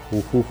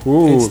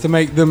it's to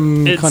make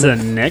them it's kind a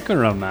of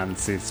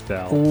necromancy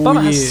spell. Oh,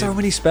 Bubba has yeah. so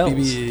many spells.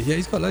 Yeah,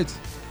 he's got loads.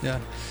 Yeah. So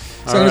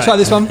All I'm gonna right. try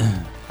this one.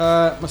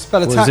 My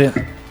spell What attack. is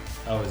it?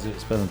 Oh, is it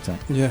spell attack?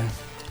 Yeah.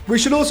 We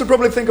should also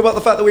probably think about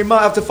the fact that we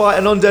might have to fight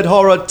an undead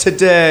horror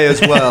today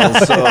as well.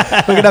 So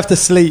We're gonna have to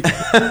sleep.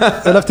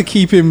 I'll have to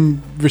keep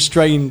him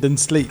restrained and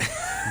sleep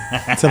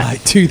to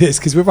like do this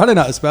because we're running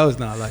out of spells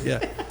now. Like, yeah.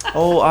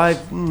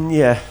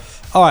 Yeah.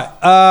 All right.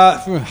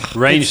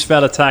 Ranged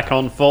spell attack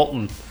on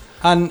Fulton.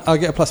 And I'll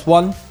get a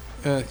 +1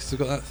 because I've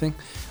got that thing.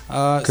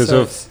 Because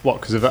So of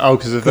what? Because of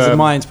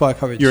my Inspire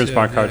Courage. your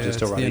Inspire Courage is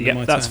still it's the running. end of Yeah,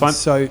 my that's turn. fine.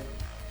 So,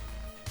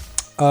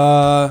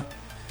 or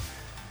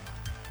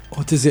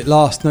does it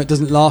last? No, it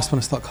doesn't last when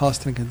I start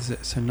casting again, does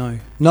it? So no,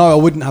 I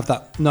wouldn't have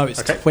that. No, it's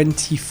Okay.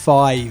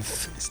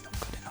 25. It's not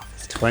good enough.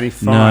 Is it?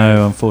 25.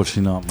 No,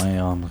 unfortunately not. My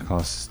armor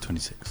class is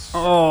 26.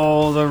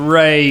 Oh, the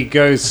ray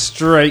goes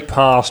straight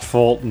past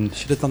Fulton.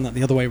 Should have done that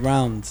the other way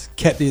round.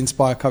 Kept the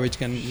Inspire Courage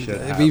again. Should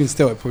have. Even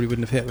still, it probably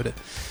wouldn't have hit, would it?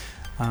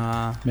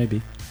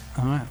 Maybe.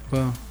 All right.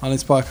 Well, I'll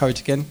Inspire Courage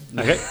again.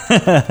 Okay.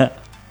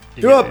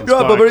 you're up,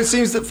 Bubba. It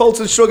seems that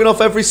Fulton's shrugging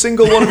off every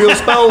single one of your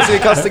spells you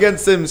cast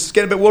against him. It's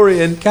getting a bit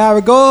worrying.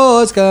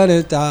 Caragor's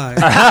gonna die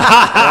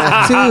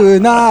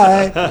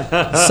tonight.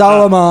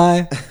 So am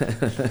I.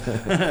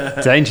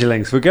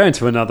 Dangerlings, we're going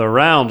to another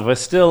round. We're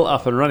still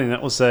up and running.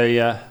 That was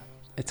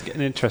it's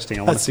getting interesting.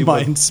 I want to That's see my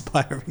what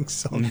inspiring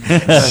song.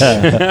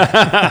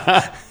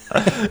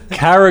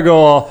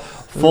 Caragor.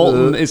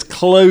 Fulton is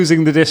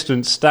closing the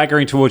distance,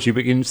 staggering towards you,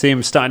 but you can see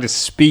him starting to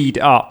speed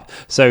up.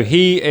 So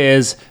he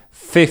is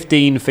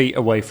 15 feet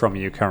away from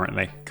you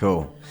currently.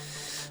 Cool.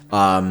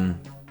 I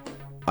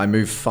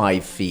move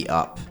 5 feet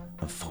up.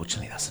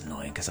 Unfortunately, that's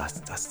annoying because I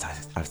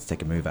have to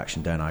take a move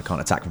action, don't I? I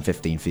can't attack from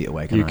 15 feet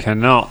away, can You I?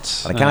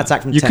 cannot. I can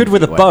attack from You 10 could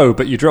with a feet away. bow,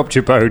 but you dropped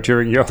your bow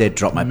during your Did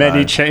drop my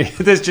many bow. changes.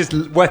 There's just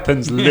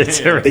weapons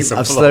littering the I've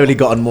floor. slowly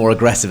gotten more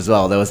aggressive as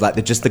well. There was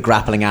like just the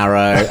grappling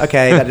arrow.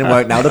 Okay, that didn't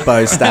work. Now the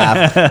bow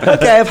staff.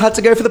 Okay, I've had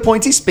to go for the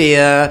pointy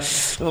spear.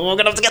 Oh, we're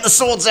gonna have to get the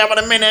swords out in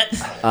a minute.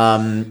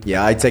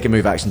 Yeah, I take a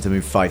move action to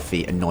move 5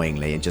 feet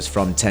annoyingly, and just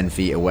from 10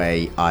 feet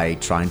away, I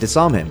try and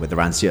disarm him with the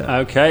rancier.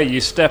 Okay,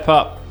 you step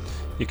up.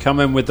 You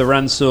come in with the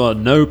Ransor.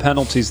 No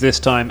penalties this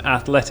time.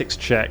 Athletics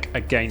check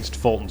against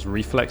Fulton's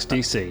reflex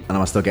DC. And am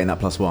I still getting that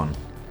 +1?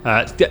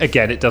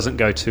 Again, it doesn't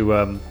go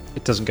to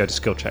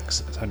skill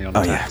checks. It's only on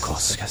Oh attacks. yeah, of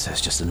course. Because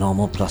it's just a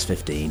normal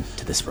 +15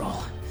 to this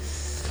roll.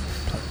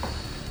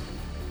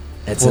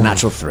 It's a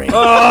natural 3.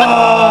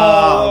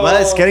 Oh,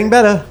 well, it's getting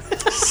better.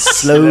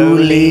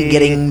 Slowly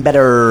getting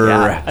better.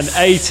 Yeah. An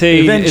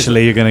 18.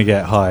 Eventually, you're going to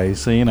get high,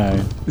 so you know.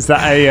 Is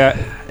that a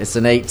It's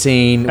an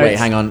 18. Wait, Eight.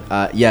 hang on.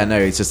 Yeah, no,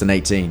 it's just an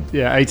 18.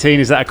 18?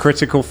 Is that a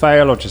critical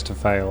fail or just a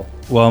fail?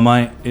 Well,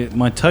 my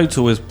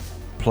total is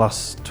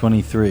plus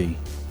 23.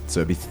 So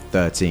it'd be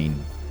 13.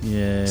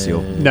 Yeah. So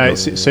you're- No.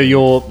 So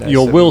your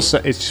will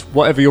it's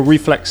whatever your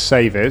reflex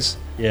save is.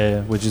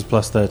 Yeah, which is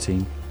plus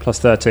 13. Plus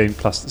 13,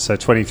 so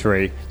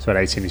 23. So an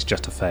 18 is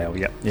just a fail.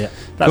 Yep. Yeah.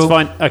 That's Cool.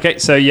 fine. Okay,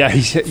 so yeah,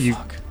 you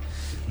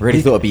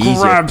Really thought it'd be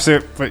easier. grabs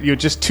it, but you're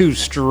just too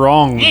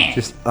strong.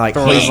 Just Like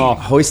throw him off.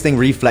 hoisting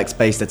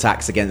reflex-based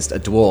attacks against a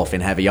dwarf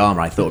in heavy armor,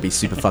 I thought would be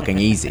super fucking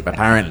easy. But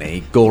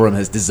apparently, Gorham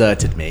has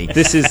deserted me.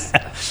 This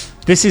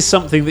is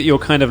something that you're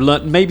kind of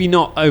learn. Maybe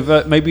not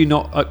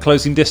at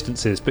closing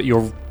distances, but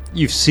you're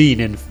you've seen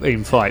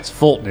in fights,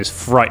 Fulton is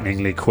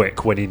frighteningly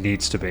quick when he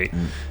needs to be.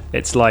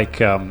 It's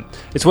like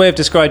it's a way of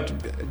described.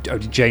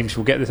 James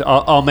will get this.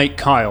 Our mate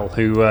Kyle,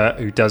 who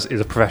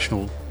is a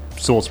professional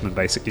swordsman,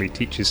 basically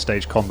teaches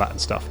stage combat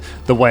and stuff.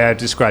 The way I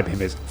describe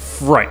him is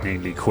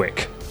frighteningly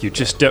quick. You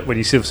just don't, when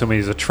you see somebody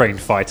who's a trained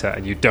fighter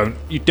and you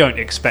don't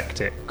expect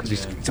it because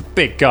he's a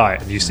big guy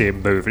and you see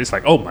him move and it's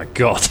like, oh my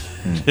god,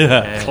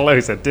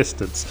 close a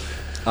distance.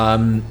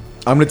 I'm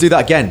going to do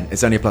that again.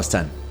 It's only a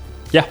 +10.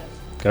 Yeah,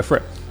 go for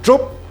it.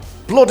 Drop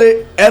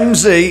bloody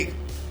MZ.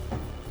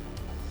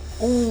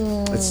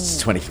 It's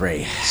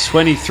 23.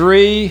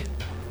 23.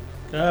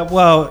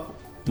 Well,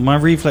 my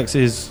reflex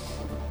is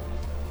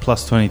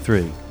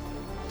 +23.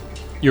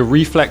 Your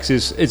reflex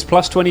is it's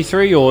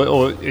 +23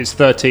 or it's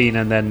 13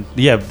 and then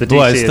Yeah, the DC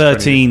well, it's is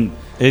 13.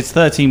 It's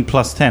 13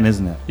 plus 10,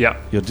 isn't it? Yeah.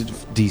 Your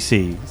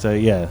DC. So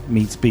yeah,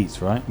 meets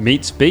beats, right?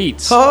 Meets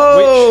beats.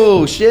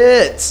 Oh,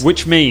 shit.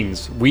 Which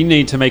means we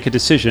need to make a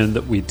decision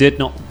that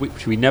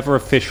which we never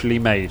officially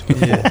made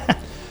before.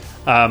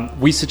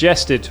 We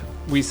suggested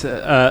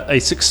a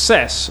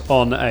success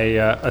on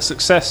a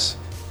success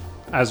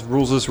as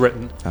rules as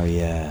written. Oh,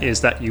 yeah.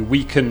 Is that you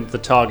weaken the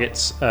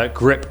target's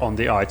grip on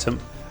the item,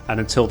 and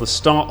until the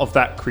start of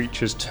that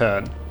creature's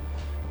turn,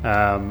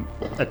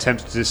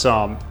 attempts to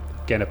disarm,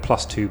 gain a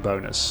 +2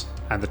 bonus,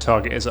 and the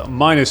target is at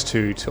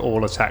 -2 to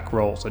all attack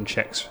rolls and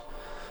checks.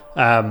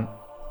 There's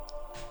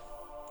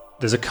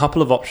a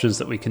couple of options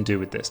that we can do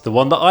with this. The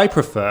one that I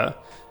prefer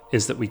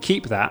is that we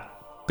keep that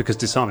because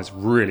disarm is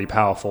really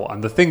powerful,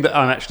 and the thing that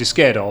I'm actually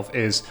scared of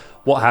is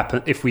what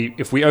happens if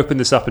we open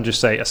this up and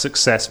just say a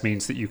success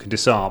means that you can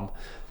disarm.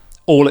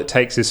 All it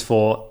takes is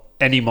for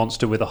any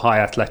monster with a high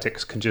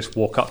athletics can just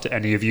walk up to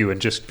any of you and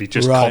just be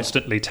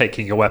constantly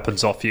taking your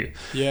weapons off you.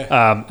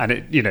 Yeah. And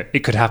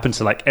it could happen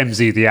to like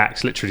MZ the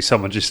axe. Literally,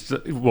 someone just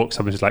walks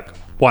up and just like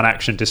one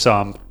action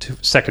disarm,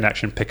 second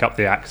action pick up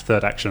the axe,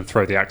 third action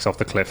throw the axe off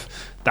the cliff.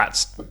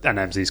 And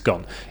MZ's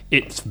gone.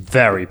 It's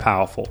very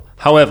powerful.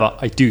 However,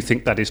 I do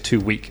think that is too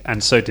weak,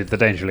 and so did the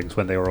Dangerlings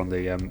when they were on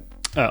the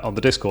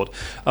Discord.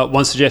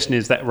 One suggestion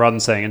is that run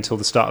saying until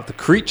the start of the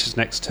creature's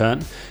next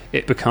turn,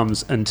 it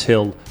becomes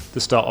until the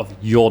start of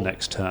your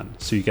next turn.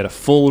 So you get a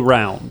full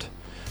round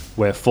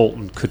where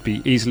Fulton could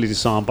be easily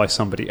disarmed by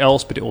somebody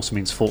else, but it also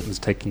means Fulton's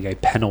taking a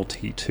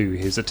penalty to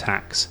his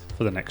attacks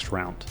for the next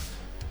round.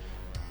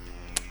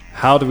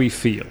 How do we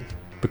feel?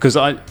 Because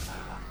I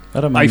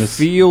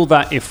feel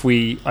that if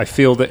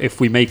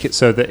we make it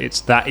so that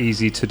it's that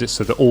easy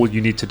so that all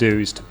you need to do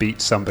is to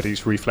beat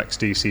somebody's reflex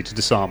DC to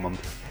disarm them,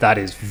 that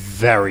is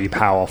very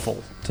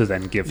powerful to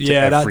then give to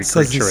every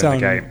creature in the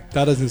game.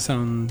 That doesn't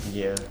sound.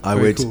 Yeah, I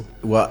would. Cool.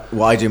 What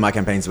I do in my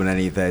campaigns when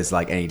there's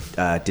like any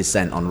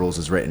dissent on rules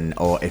as written,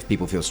 or if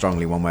people feel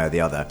strongly one way or the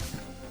other,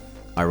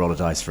 I roll a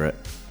dice for it.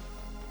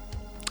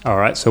 All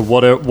right. So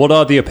what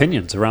are the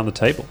opinions around the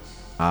table?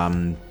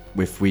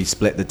 If we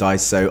split the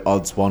dice so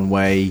odds one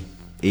way,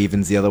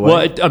 evens the other way.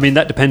 Well, I mean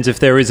that depends if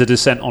there is a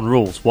dissent on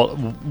rules. What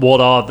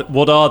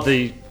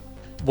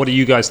do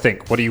you guys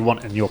think? What do you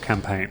want in your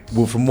campaign?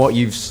 Well, from what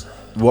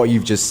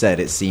you've just said,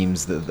 it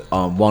seems that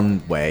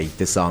one way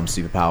disarm's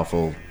super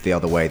powerful, the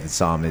other way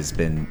disarm has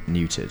been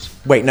neutered.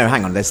 Wait, no,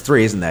 hang on. There's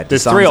three, isn't there?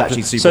 There's Disarm's three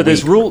actually options. super So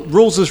there's weak.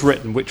 rules as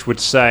written, which would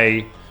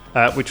say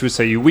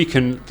you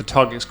weaken the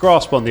target's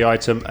grasp on the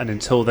item, and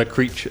until the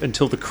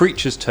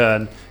creature's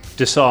turn,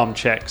 disarm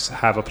checks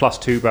have a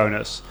 +2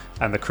 bonus,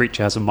 and the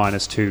creature has a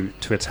 -2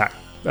 to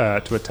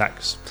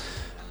attacks.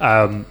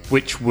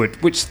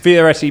 Which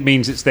theoretically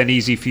means it's then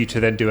easy for you to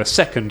then do a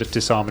second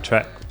disarm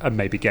attack and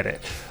maybe get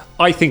it.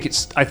 I think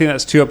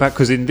that's too bad,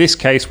 because in this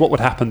case, what would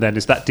happen then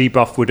is that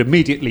debuff would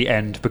immediately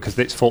end because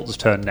it's Fulton's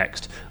turn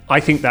next. I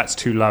think that's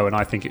too low, and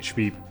I think it should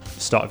be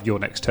start of your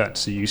next turn,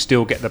 so you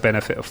still get the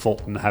benefit of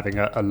Fulton having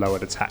a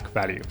lowered attack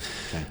value.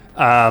 Okay.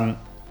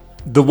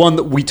 The one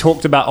that we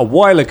talked about a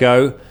while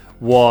ago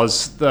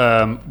was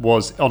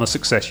on a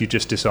success you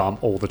just disarm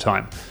all the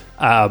time,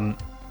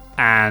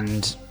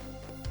 and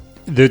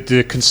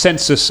the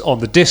consensus on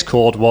the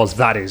Discord was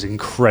that is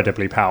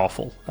incredibly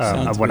powerful.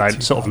 And when I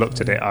sort of looked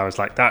at it, I was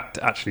like, that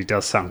actually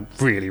does sound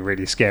really,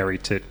 really scary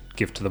to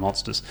give to the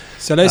monsters.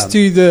 So let's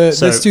do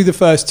the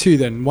first two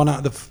then, one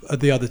out of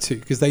the other two,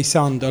 because they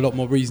sound a lot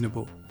more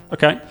reasonable.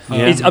 Okay.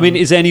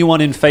 Is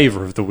anyone in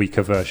favour of the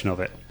weaker version of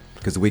it?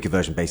 Because the weaker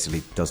version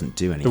basically doesn't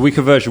do anything. The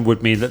weaker version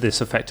would mean that this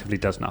effectively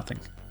does nothing.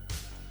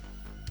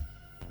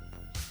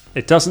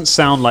 It doesn't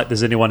sound like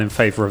there's anyone in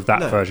favour of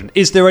that version.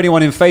 Is there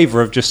anyone in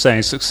favour of just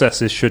saying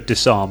successes should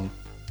disarm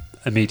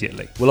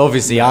immediately? Well,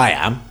 obviously I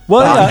am.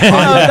 Well,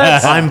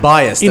 I'm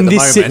biased in at the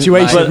this moment.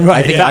 situation,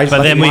 right?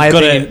 But then we've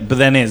got it. But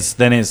then it's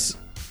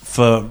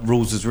for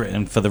rules as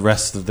written for the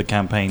rest of the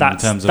campaign in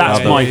terms of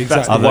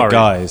other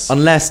guys.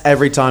 Unless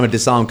every time a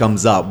disarm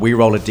comes up, we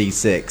roll a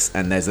d6,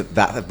 and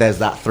there's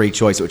that three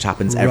choice which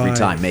happens every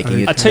time,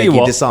 making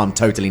disarm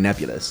totally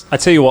nebulous. I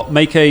tell you what,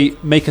 make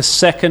a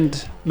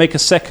second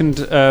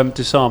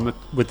disarm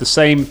with the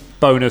same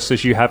bonus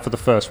as you had for the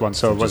first one.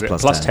 So was it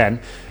plus 10?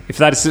 If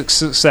that is a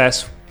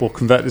success, we'll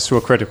convert this to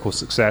a critical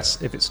success.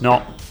 If it's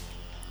not,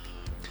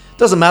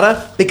 Doesn't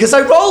matter, because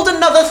I rolled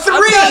another 3!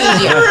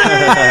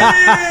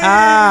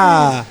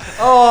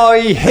 Oh,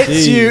 he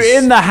hits you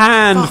in the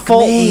hand,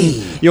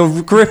 Fulton.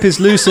 Your grip is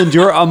loosened.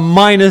 You're at a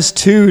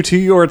 -2 to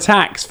your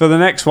attacks for the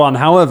next one.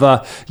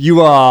 However,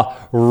 you are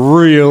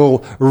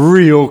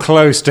real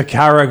close to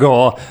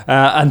Caragor,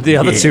 and the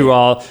other two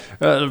are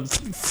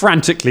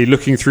frantically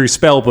looking through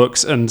spell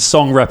books and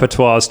song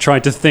repertoires,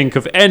 trying to think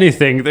of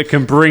anything that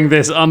can bring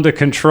this under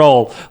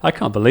control. I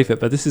can't believe it,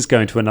 but this is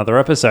going to another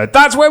episode.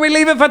 That's where we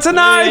leave it for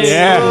tonight!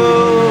 Yeah.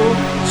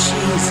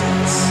 Jesus.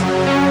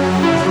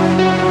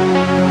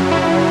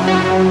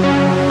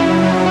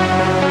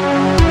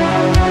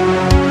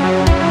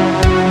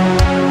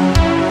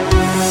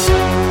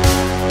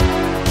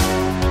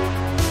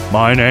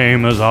 My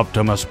name is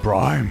Optimus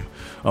Prime,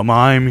 and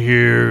I'm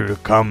here to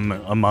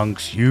come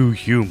amongst you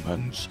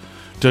humans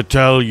to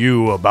tell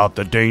you about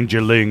the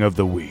Dangerling of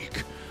the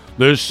Week.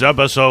 This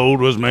episode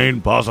was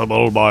made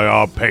possible by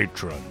our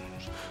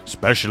patrons,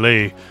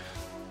 especially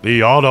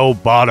the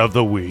Autobot of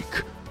the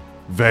Week,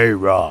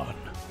 Veyron.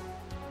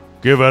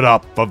 Give it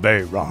up for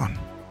Veyron.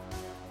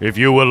 If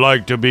you would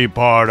like to be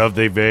part of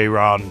the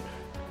Veyron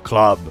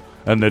Club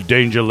and the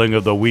Dangerling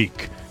of the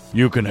Week,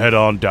 you can head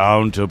on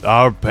down to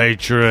our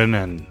Patreon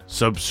and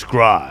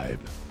subscribe.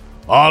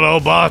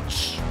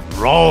 Autobots,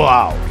 roll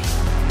out!